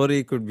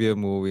story could be a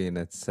movie in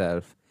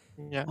itself.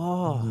 Yeah.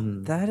 Oh,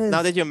 Hmm. that Now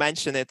is. that you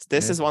mention it,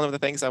 this Yeah. is one of the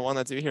things I want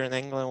to do here in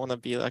England. I want to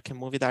be like a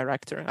movie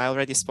director. I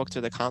already spoke to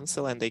the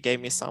council and they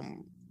gave me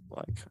some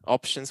like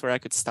options where I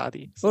could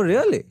study. Oh, So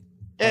really?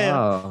 yeah.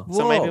 Wow,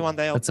 So maybe Whoa. one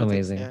day I'll that's put it.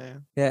 amazing. Yeah.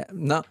 Yeah.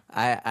 No,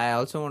 I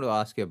also want to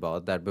ask you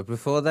about that. But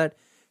before that,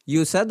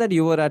 you said that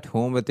you were at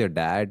home with your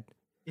dad.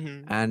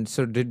 Mhm. And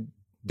so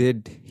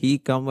did he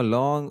come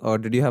along, or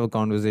did you have a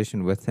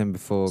conversation with him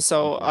before?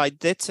 So I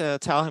did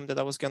tell him that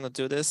I was gonna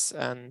do this,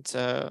 and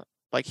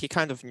like he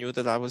kind of knew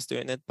that I was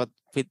doing it, but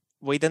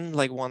we didn't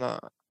like wanna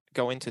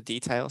go into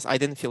details. I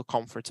didn't feel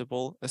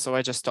comfortable, so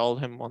I just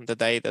told him on the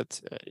day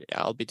that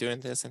yeah, I'll be doing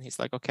this, and he's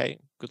like, "Okay,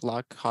 good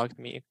luck." Hugged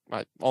me.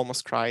 I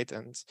almost cried,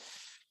 and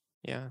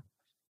yeah,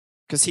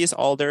 because he's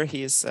older.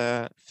 He's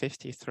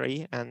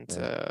 53, and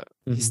Yeah.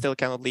 he Mhm. still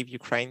cannot leave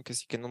Ukraine because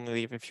you can only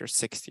leave if you're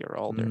 60 or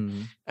older.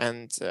 Mhm.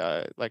 And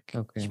like he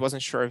Okay.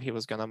 wasn't sure if he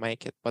was gonna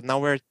make it, but now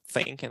we're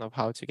thinking of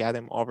how to get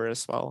him over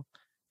as well,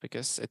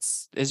 because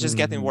it's just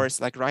getting Mhm. worse.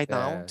 Like right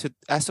now, Yeah.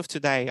 as of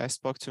today, I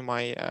spoke to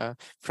my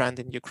friend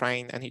in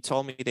Ukraine, and he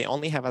told me they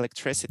only have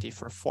electricity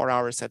for 4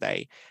 hours a day.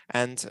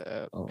 And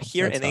Oh,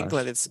 here that's in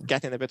England, harsh. it's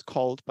getting a bit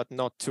cold, but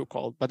not too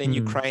cold. But in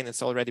Mhm. Ukraine,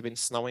 it's already been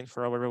snowing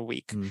for over a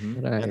week, Mhm.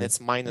 and Right, it's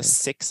minus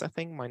right. 6, I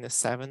think, minus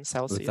 7 Without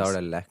Celsius.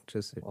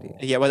 electricity. Oh,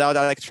 Yeah, without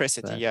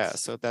electricity. Yeah,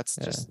 that's so that's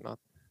yeah. just not.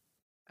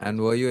 And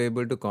were you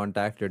able to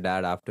contact your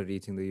dad after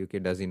reaching the UK?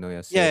 Does he know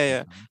you're Yeah, safe and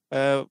yeah, sound?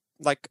 yeah.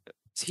 Like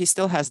he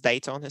still has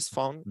data on his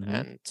phone, Mhm.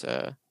 and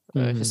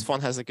his Mhm.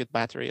 phone has a good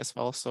battery as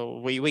well. So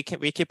we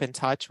keep in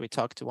touch. We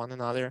talk to one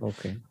another.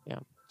 Okay.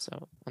 Yeah. So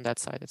on that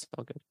side, it's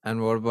all good. And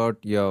what about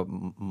your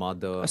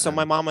mother So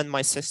my and mom and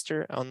my sister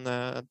on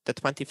the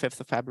 25th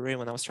of February,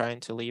 when I was trying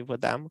to leave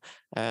with them,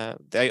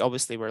 they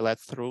obviously were let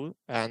through,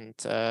 and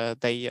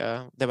they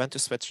went to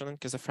Switzerland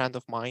because a friend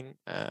of mine,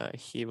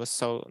 he was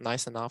so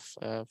nice enough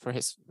for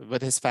his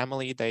with his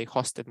family. They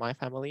hosted my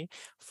family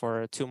for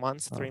 2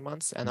 months, Wow. 3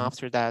 months, and Mhm.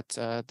 after that,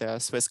 the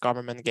Swiss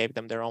government gave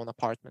them their own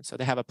apartment, so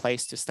they have a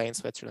place to stay in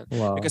Switzerland.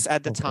 Wow. Because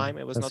at the Okay. time,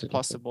 it was That's not really good.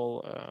 possible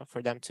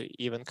for them to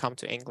even come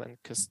to England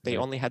because they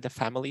Right. only had the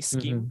family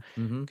scheme,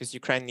 Mhm. Mhm. because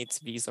Ukraine needs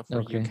visa for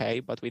Okay. UK,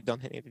 but we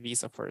don't need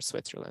visa for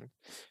Switzerland.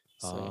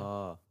 So yeah.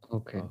 Ah,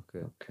 Okay.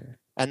 okay. Okay.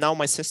 And now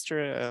my sister,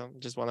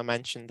 just want to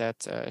mention that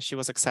she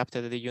was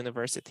accepted at the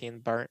University in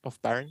Bern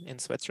in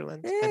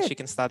Switzerland, and Hey, she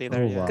can study Oh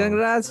there. Yeah, wow.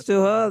 congrats to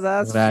her.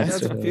 Congrats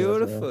That's to her as well.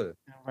 beautiful.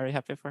 I'm very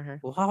happy for her.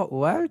 Wow,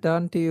 well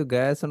done to you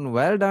guys, and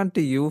well done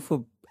to you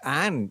for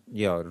and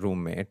your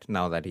roommate.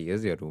 Now that he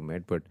is your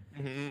roommate, but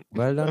Mhm.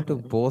 well done to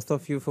Yeah. both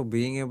of you for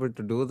being able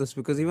to do this.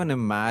 Because even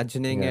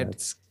imagining Yeah, it,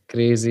 it's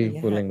crazy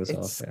yeah, pulling this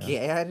it's off. Yeah.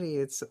 scary.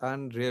 It's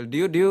unreal. Do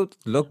you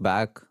look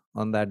back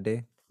on that day,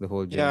 the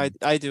whole Yeah, journey?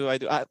 I do. I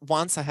do.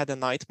 Once I had a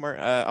nightmare.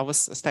 I was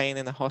staying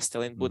in a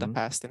hostel in Mm-hmm.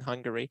 Budapest in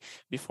Hungary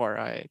before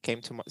I came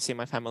to see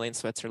my family in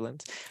Switzerland.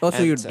 Oh,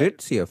 so you And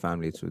did see your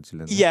family in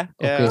Switzerland then? yeah,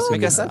 Okay, so you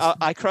because have That's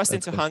I crossed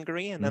that's into good.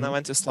 Hungary, and then I mm-hmm.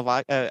 went to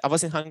Slovakia. I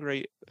was in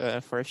Hungary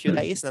for a few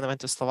days, then I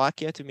went to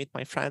Slovakia to meet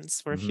my friends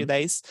for a few Mm-hmm.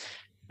 days,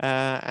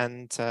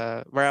 and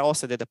where I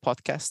also did a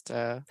podcast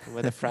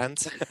with a friend,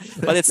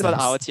 but That's it's not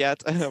Nice. out yet.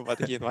 But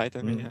he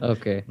invited me. mm-hmm. Yeah.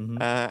 Okay. Mm-hmm.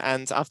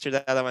 And after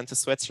that, I went to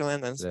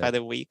Switzerland and Right. spent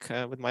a week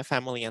with my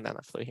family, and then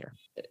I flew here.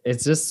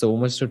 It's just so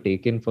much to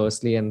take in,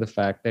 firstly, and the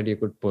fact that you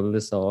could pull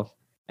this off.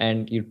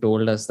 And you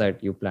told us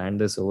that you planned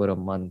this over a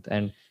month.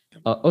 And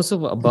also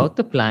about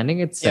the planning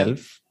Yeah. itself,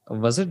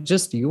 was it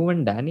just you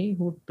and Danny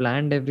who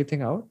planned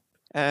everything out?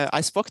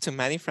 I spoke to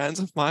many friends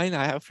of mine.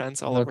 I have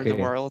friends all over the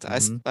Okay. world.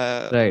 Mm-hmm.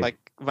 Right. Like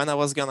when I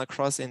was gonna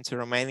cross into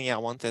Romania,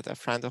 I wanted a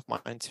friend of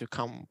mine to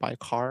come by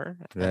car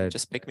and Right.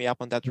 just pick me up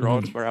on that Mhm.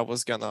 road where I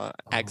was gonna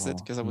exit, Oh,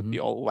 because I would Mm-hmm.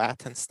 be all wet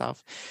and stuff.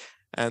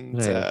 And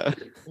right.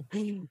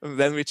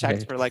 then we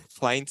checked Right. for like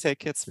plane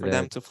tickets for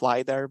them Right. to fly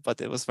there, but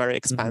it was very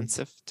Mhm.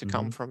 expensive to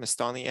come Mm-hmm. from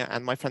Estonia.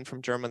 And my friend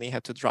from Germany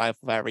had to drive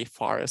very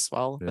far as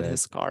well with Right.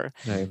 his car.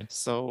 Right.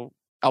 So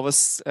I was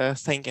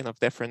thinking of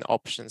different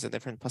options and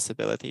different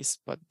possibilities,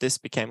 but this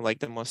became like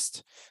the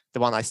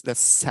one that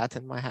sat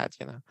in my head,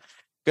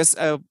 because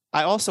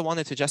I also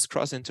wanted to just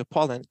cross into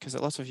Poland, because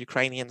a lot of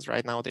Ukrainians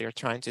right now, they are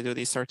trying to do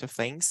these sort of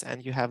things,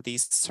 and you have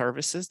these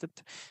services that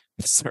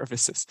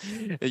services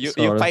you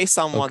Sort pay of.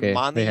 someone Okay.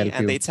 They money help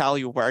and they you. tell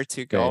you where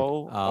to Right. go,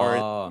 or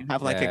Oh, you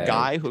have like a yeah.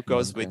 guy Right. who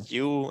goes Okay. with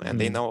you, and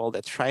they Mhm. know all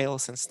the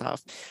trails and stuff.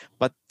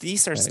 But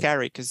these are Right.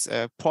 scary because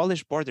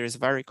Polish border is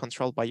very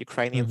controlled by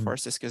Ukrainian Mhm.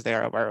 forces, because they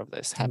are aware of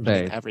this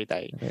happening Right. every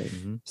day. Right.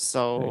 Mm-hmm. So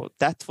Right.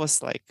 that was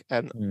like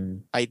an Mm.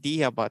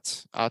 idea, but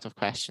out of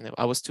question.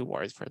 I was too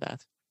worried for that.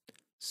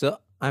 So,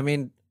 I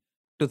mean,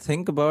 to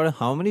think about it,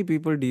 how many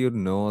people do you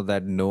know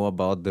that know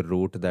about the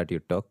route that you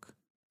took?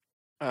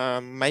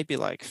 Maybe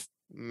like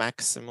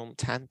maximum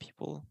 10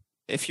 people.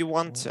 If you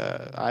want,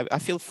 Oh. I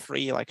feel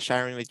free like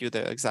sharing with you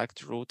the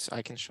exact route.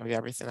 I can show you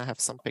everything. I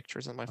have some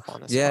pictures on my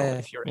phone as well, Yeah.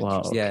 if you're Wow.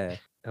 interested. Yeah.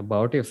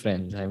 About your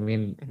friends. I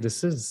mean, Mhm.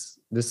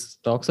 this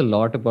talks a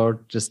lot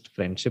about just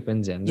friendship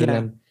in general, Yeah.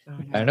 and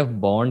kind of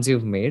bonds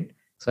you've made.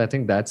 So I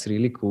think that's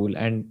really cool.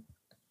 And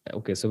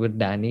okay, so with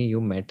Danny,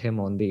 you met him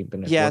on the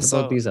internet. Yeah, What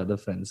about so these other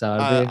friends? Are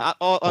they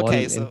all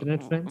okay, so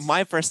internet friends?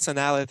 my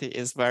personality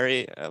is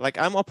very like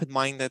I'm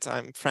open-minded,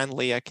 I'm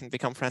friendly, I can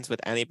become friends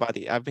with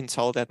anybody. I've been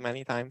told that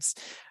many times.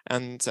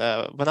 And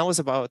when I was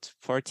about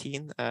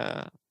 14,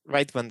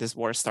 right when this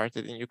war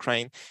started in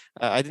Ukraine,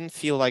 I didn't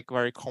feel like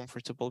very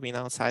comfortable being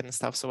outside and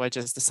stuff, so I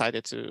just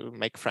decided to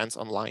make friends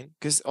online.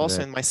 Because also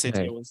Right. in my city,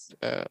 it Right. was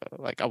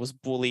like I was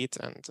bullied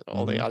and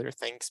all the Mhm. other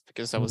things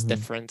because I was Mhm.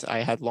 different. I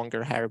had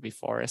longer hair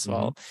before as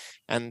well,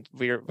 and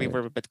we Right.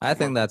 were a bit I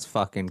think that's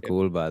more fucking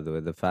cool, by the way.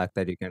 The fact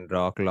that you can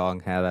rock long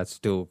hair, that's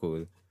too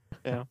cool.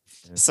 yeah.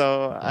 Yeah. So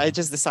I Yeah.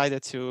 just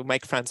decided to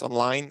make friends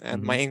online,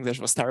 and my English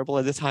was terrible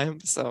at the time.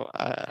 So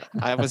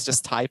I was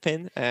just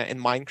typing in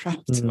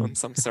Minecraft Mhm. on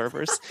some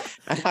servers.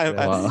 And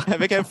Wow. I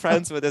became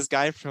friends with this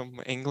guy from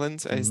England.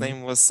 His Mhm. name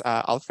was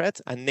Alfred,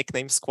 and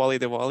nicknamed Squally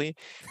the Wally.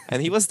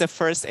 And he was the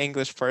first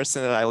English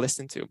person that I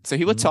listened to. So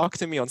he would Mhm. talk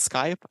to me on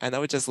Skype, and I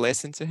would just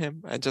listen to him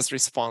and just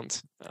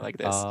respond like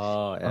this.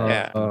 Oh, yeah.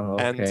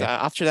 Yeah. And Okay.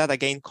 after that, I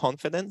gained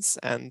confidence.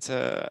 And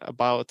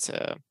about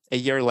a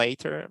year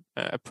later,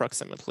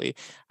 approximately,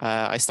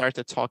 I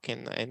started talking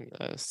in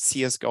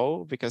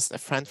CS:GO because a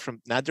friend from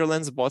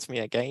Netherlands bought me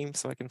a game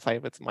so I can play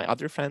with my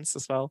other friends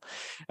as well.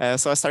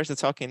 So I started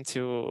talking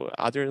to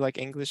other like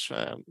English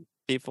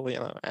people,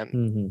 and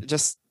Mhm.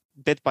 just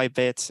bit by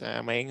bit,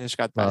 my English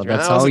got Wow, better, and I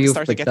that's how also you've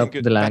started picked getting up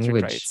good, the better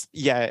language. grades.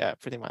 Yeah,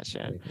 pretty much.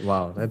 Yeah,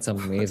 Wow, that's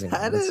amazing.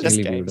 That That's is just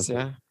really games. beautiful.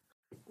 Yeah.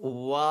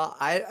 Wow.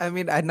 I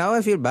mean, I now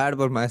I feel bad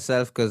about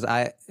myself because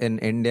in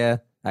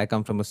India I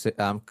come from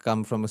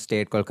come from a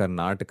state called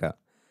Karnataka,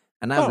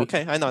 and Oh,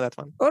 okay. I know that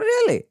one. oh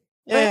really?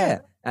 Oh, Yeah. yeah.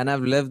 And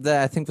I've lived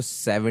there I think for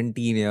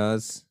 17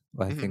 years.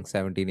 Well, I Mhm. think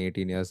 17,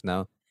 18 years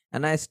now,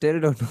 and I still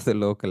don't know the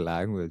local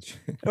language.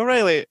 Oh,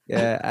 really?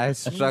 Yeah, I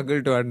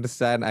struggle to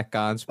understand. I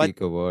can't But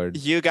speak a word.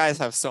 you guys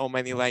have so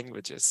many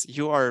languages.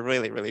 You are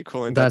really, really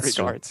cool in that That's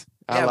true. regard.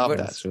 I Yeah, love but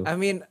That's that. true. I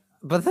mean,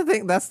 but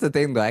that's the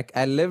thing though.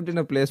 I lived in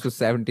a place for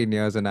 17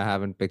 years and I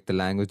haven't picked the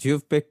language.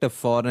 You've picked a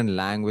foreign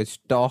language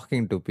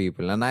talking to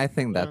people, and I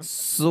think Yeah. that's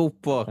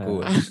super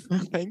cool.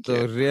 Thank you.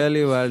 So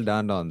really well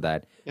done on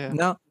that. Yeah.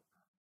 Now,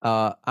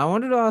 I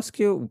wanted to ask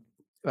you.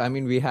 I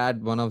mean, we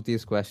had one of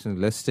these questions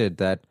listed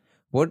that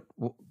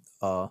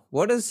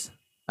what is?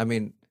 I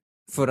mean,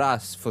 for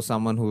us, for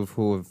someone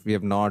who we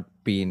have not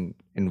been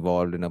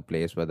involved in a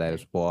place where there Mhm.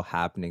 is war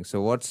happening.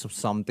 So, what's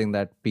something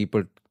that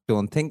people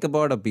don't think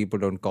about or people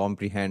don't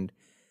comprehend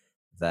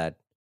that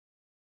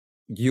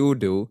you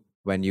do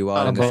when you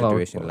are in a About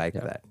situation what? like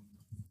Yeah.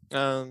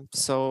 that?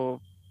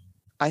 So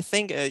I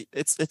think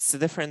it's a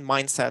different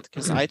mindset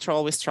because I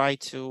always try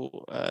to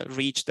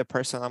reach the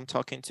person I'm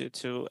talking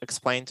to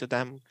explain to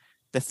them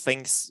the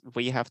things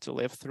we have to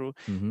live through.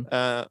 Mm-hmm.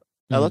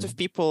 A lot of Mhm.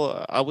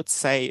 people, I would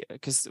say,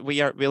 because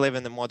we live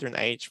in a modern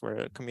age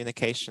where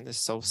communication is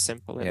so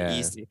simple and Yeah.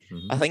 easy.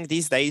 Mm-hmm. I think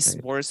these days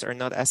Right. wars are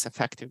not as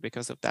effective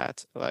because of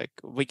that. Like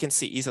we can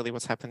see easily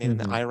what's happening in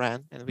Mhm. Iran,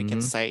 and we can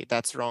Mm-hmm. say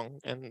that's wrong,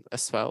 and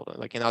as well,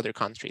 like in other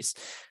countries.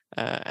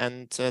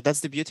 And that's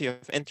the beauty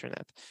of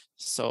internet.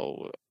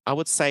 So I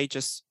would say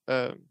just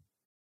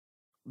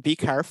be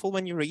careful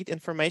when you read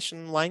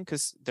information online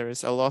because there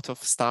is a lot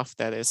of stuff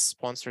that is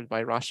sponsored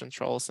by Russian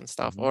trolls and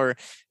stuff. Mm-hmm. Or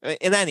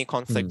in any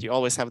conflict, Hmm. you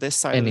always have this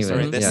side of the story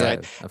Anywhere. and this Yeah. Yeah, side.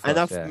 of And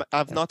course. Yeah.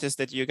 I've Yeah. noticed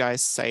that you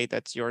guys say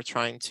that you're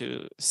trying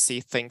to see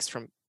things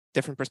from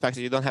different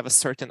perspectives. You don't have a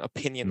certain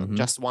opinion on Mm-hmm.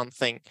 just one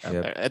thing.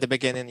 Yep. At the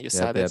beginning, you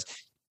Yep. said Yep. it.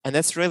 And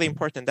that's really Mm.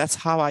 important. That's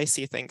how I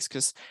see things.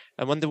 Because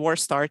when the war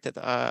started,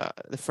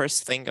 the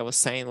first thing I was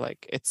saying,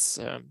 like,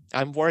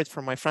 I'm worried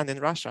for my friend in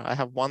Russia. I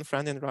have one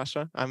friend in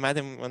Russia. I met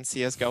him on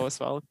CS:GO as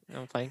well.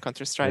 I'm playing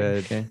Counter-Strike.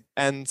 Right. Okay.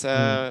 And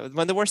Mm.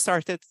 when the war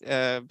started,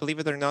 believe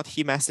it or not,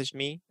 he messaged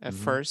me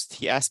Mm-hmm. first.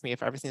 He asked me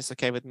if everything's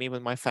okay with me,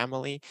 with my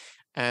family.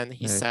 And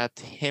he Right. said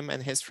him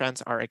and his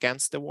friends are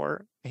against the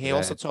war. He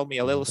also Right. told me a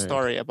Mm-hmm. little Right.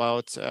 story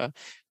about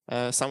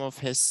some of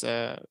his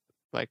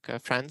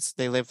friends.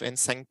 They live in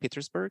St.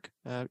 Petersburg.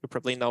 You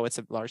probably know it's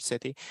a large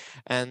city.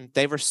 And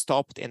they were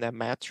stopped in a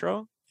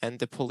metro, and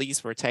the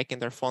police were taking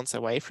their phones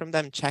away from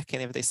them,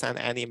 checking if they sent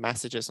any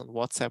messages on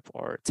WhatsApp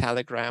or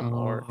Telegram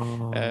or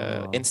Oh.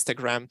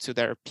 Instagram to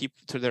their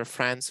to their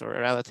friends or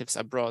relatives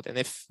abroad. And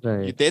if you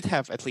Right. did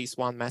have at least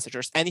one message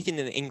or anything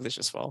in English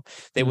as well,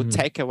 they would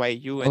Mhm. take away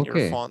you and your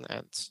Okay. phone.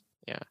 And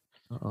yeah,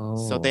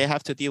 so Oh. they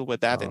have to deal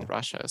with that in Wow.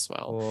 Russia as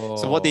well.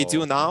 So Oh. what they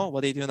do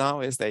now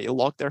is they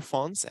lock their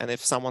phones, and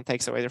if someone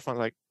takes away their phone,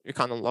 like you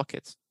can't unlock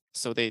it.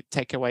 So they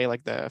take away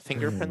like the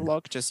fingerprint Right.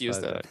 lock, just use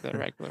Oh, the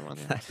regular one.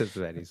 Yeah. that is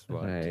very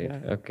smart. Right.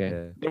 Yeah. Okay.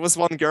 Yeah. There was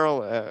one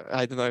girl,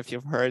 I don't know if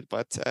you've heard,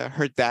 but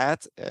her dad,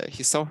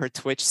 he saw her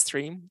Twitch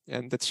stream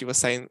and that she was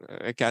saying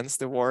against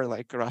the war,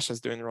 like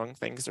Russia's doing wrong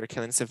things, they're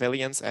killing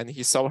civilians. And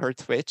he saw her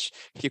Twitch.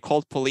 He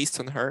called police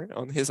on her,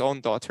 on his own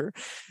daughter.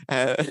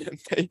 And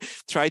they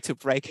tried to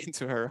break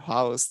into her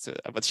house,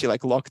 but she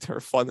like locked her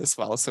phone as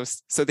well. So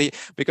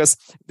because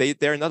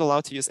they're not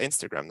allowed to use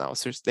Instagram now,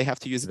 so they have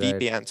to use Right.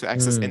 VPN to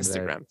access Mm.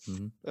 Instagram. Right.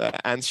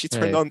 and she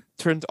Right.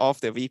 turned off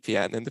the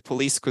VPN, and the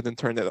police couldn't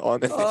turn it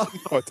on, and they Oh. didn't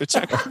know how to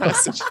check her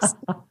messages.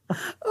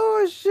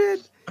 Oh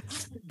shit!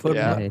 But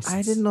Yeah. I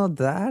Nice. didn't know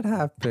that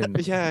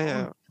happened.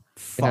 Yeah.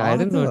 Yeah, I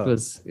didn't know it Father.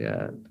 was.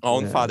 Yeah.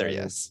 Own Yeah. father, that is-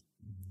 yes.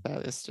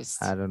 That is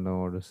just I don't know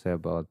what to say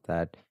about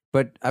that.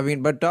 But I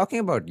mean, but talking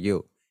about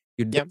you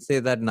did Yeah. say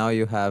that now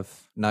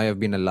you've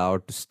been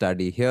allowed to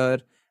study here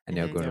and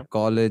you're going yeah. to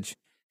college.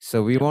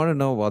 So we want to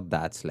know what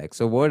that's like.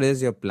 So what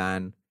is your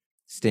plan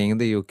staying in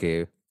the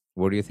UK?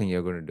 What do you think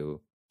you're going to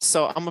do?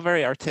 So I'm a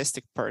very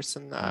artistic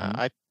person. Mhm.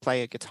 I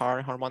play a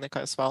guitar, harmonica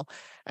as well,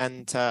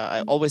 and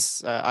I always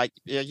I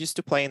used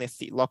to play in a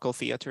local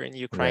theater in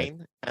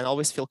Ukraine, and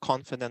always feel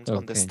confident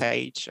on the Okay.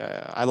 stage.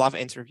 I love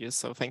interviews,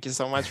 so thank you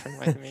so much for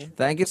inviting me.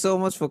 Thank you so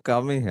much for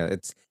coming here.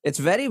 It's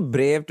very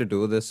brave to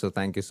do this, so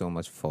thank you so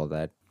much for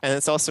that. And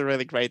it's also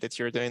really great that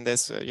you're doing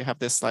this. You have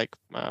this like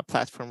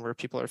platform where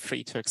people are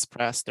free to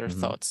express their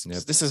thoughts.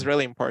 Yep. This is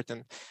really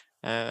important,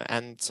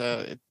 and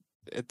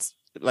it's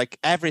like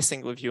every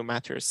single view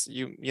matters.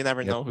 You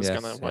never know who's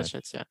gonna watch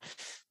it.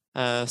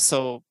 Yeah.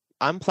 So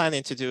I'm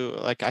planning to do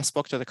like I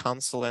spoke to the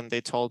council and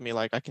they told me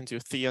like I can do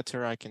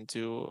theater. I can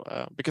do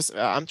because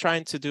I'm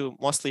trying to do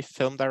mostly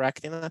film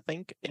directing. I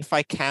think if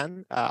I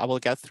can, I will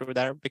get through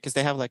there because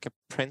they have like a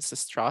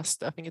Princess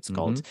Trust. I think it's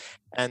called,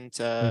 and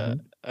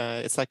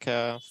it's like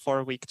a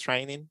 4-week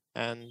training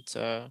and.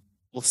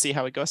 We'll see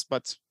how it goes,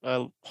 but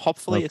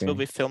hopefully it will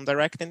be film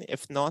directing.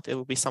 If not, it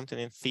will be something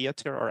in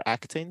theater or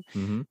acting.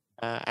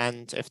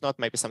 And if not,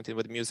 maybe something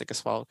with music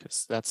as well,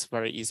 because that's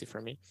very easy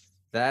for me.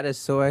 That is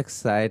so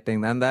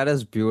exciting. And that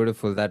is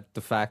beautiful, that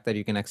the fact that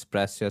you can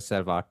express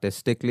yourself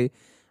artistically.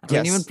 I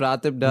mean, even Yes.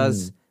 Pratip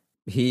does,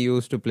 he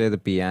used to play the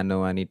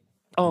piano and he's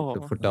a Oh,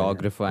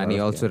 photographer and he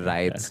also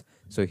writes.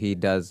 So he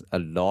does a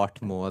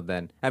lot more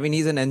than, I mean,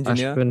 he's an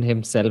engineer. Ashwin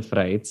himself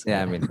writes.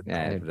 Yeah, I mean,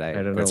 yeah, I right.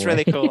 don't know. that's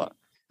really cool.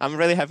 I'm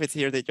really happy to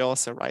hear that you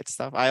also write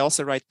stuff. I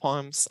also write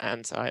poems,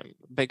 and I'm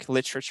a big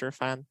literature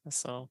fan.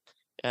 So,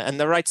 and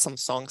I write some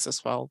songs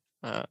as well.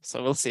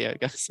 So we'll see, I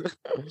guess.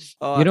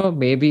 You know,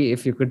 maybe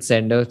if you could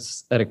send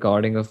us a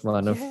recording of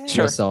one of Sure.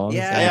 your songs,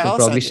 Yeah, and yeah, you I'll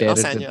could probably send you, I'll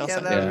share it send with. you, I'll Yeah,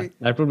 send that'd you. be-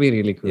 That would be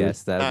really cool.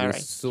 Yes, that would be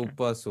Alright,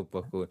 super,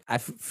 super cool. I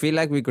feel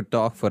like we could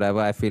talk forever.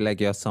 I feel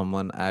like you're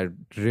someone I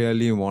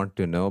really want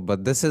to know,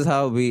 but this is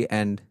how we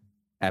end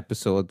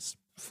episodes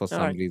for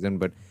some Alright. reason.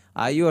 But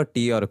are you a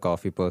tea or a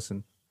coffee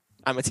person?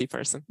 I'm a tea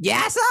person.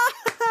 Yes!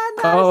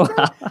 Oh,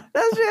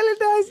 That's really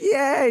nice.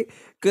 Yay! How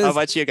 'Cause-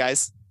 about you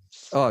guys?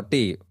 oh,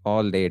 tea,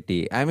 all day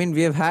tea. I mean,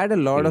 we have had a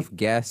lot of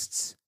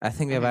guests. I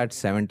think we've had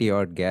 70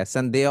 odd guests,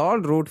 and they all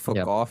root for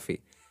Yep.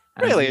 coffee.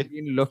 And Really? we've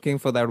been looking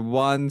for that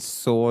one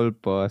sole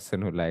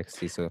person who likes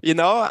tea. So You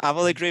know, I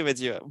will agree with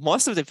you.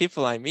 Most of the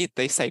people I meet,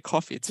 they say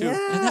coffee too. And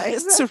Yeah, it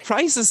exactly.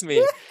 surprises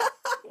me.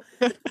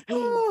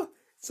 oh,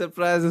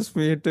 surprises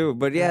me too.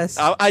 But yes,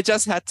 I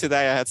just had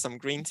today, I had some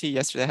green tea.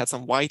 Yesterday, I had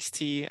some white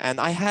tea. And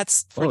I had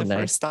for Oh, the nice.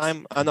 first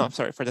time, no,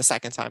 sorry, for the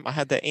second time, I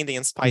had the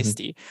Indian spice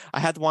tea. I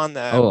had one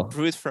Oh.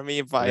 brewed for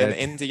me by an Right.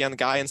 Indian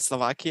guy in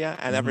Slovakia.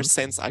 And ever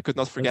since, I could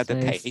not forget the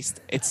nice. taste.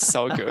 It's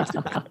so good.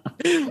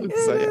 it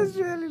So, yeah. is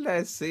really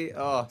nice. See,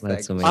 oh,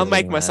 That's thank you. I'll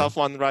make amazing, myself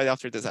one right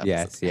after this episode.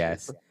 Yes,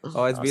 yes.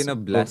 Oh, it's been a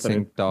Awesome. Go for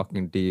blessing it.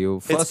 talking to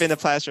you. It's been a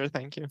pleasure.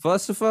 Thank you.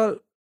 First of all,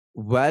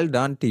 well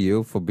done to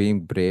you for being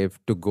brave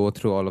to go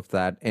through all of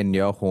that in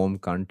your home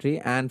country,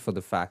 and for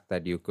the fact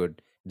that you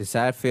could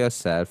decide for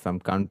yourself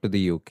and come to the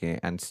UK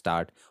and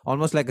start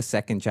almost like a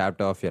second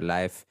chapter of your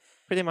life.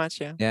 Pretty much,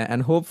 yeah. Yeah,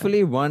 and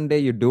hopefully one day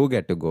you do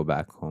get to go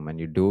back home and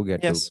you do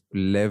get Yes. to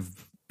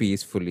live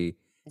peacefully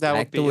That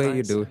like would be the way you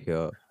nice. do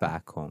here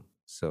back home.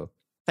 So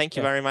Thank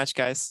you Yeah. very much,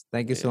 guys.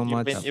 thank you so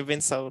much. You've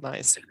been so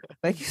nice.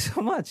 Thank you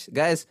so much,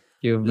 guys.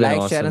 You've been Like,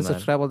 awesome, share, and man.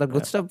 subscribe, all that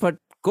good stuff. But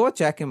go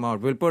check him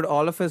out. We'll put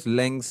all of his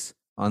links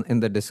on in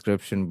the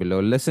description below.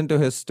 Listen to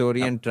his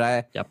story and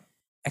try Yep.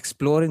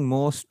 exploring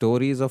more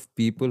stories of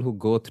people who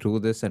go through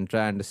this and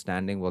try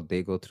understanding what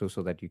they go through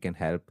so that you can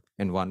help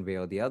in one way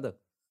or the other.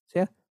 So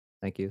yeah,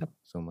 thank you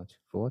so much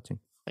for watching.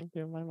 Thank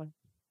you. Bye bye.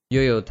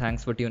 Yo,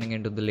 thanks for tuning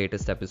into the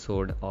latest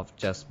episode of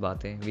Just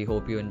Batein. We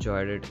hope you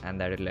enjoyed it and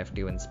that it left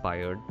you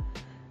inspired.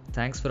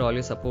 Thanks for all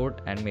your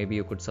support, and maybe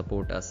you could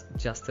support us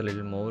just a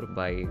little more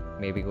by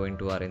maybe going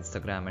to our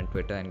Instagram and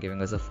Twitter and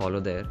giving us a follow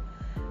there.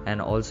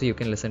 And also you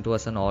can listen to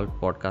us on all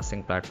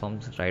podcasting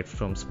platforms, right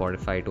from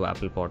Spotify to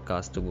Apple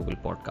Podcasts to Google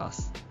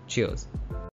Podcasts. Cheers.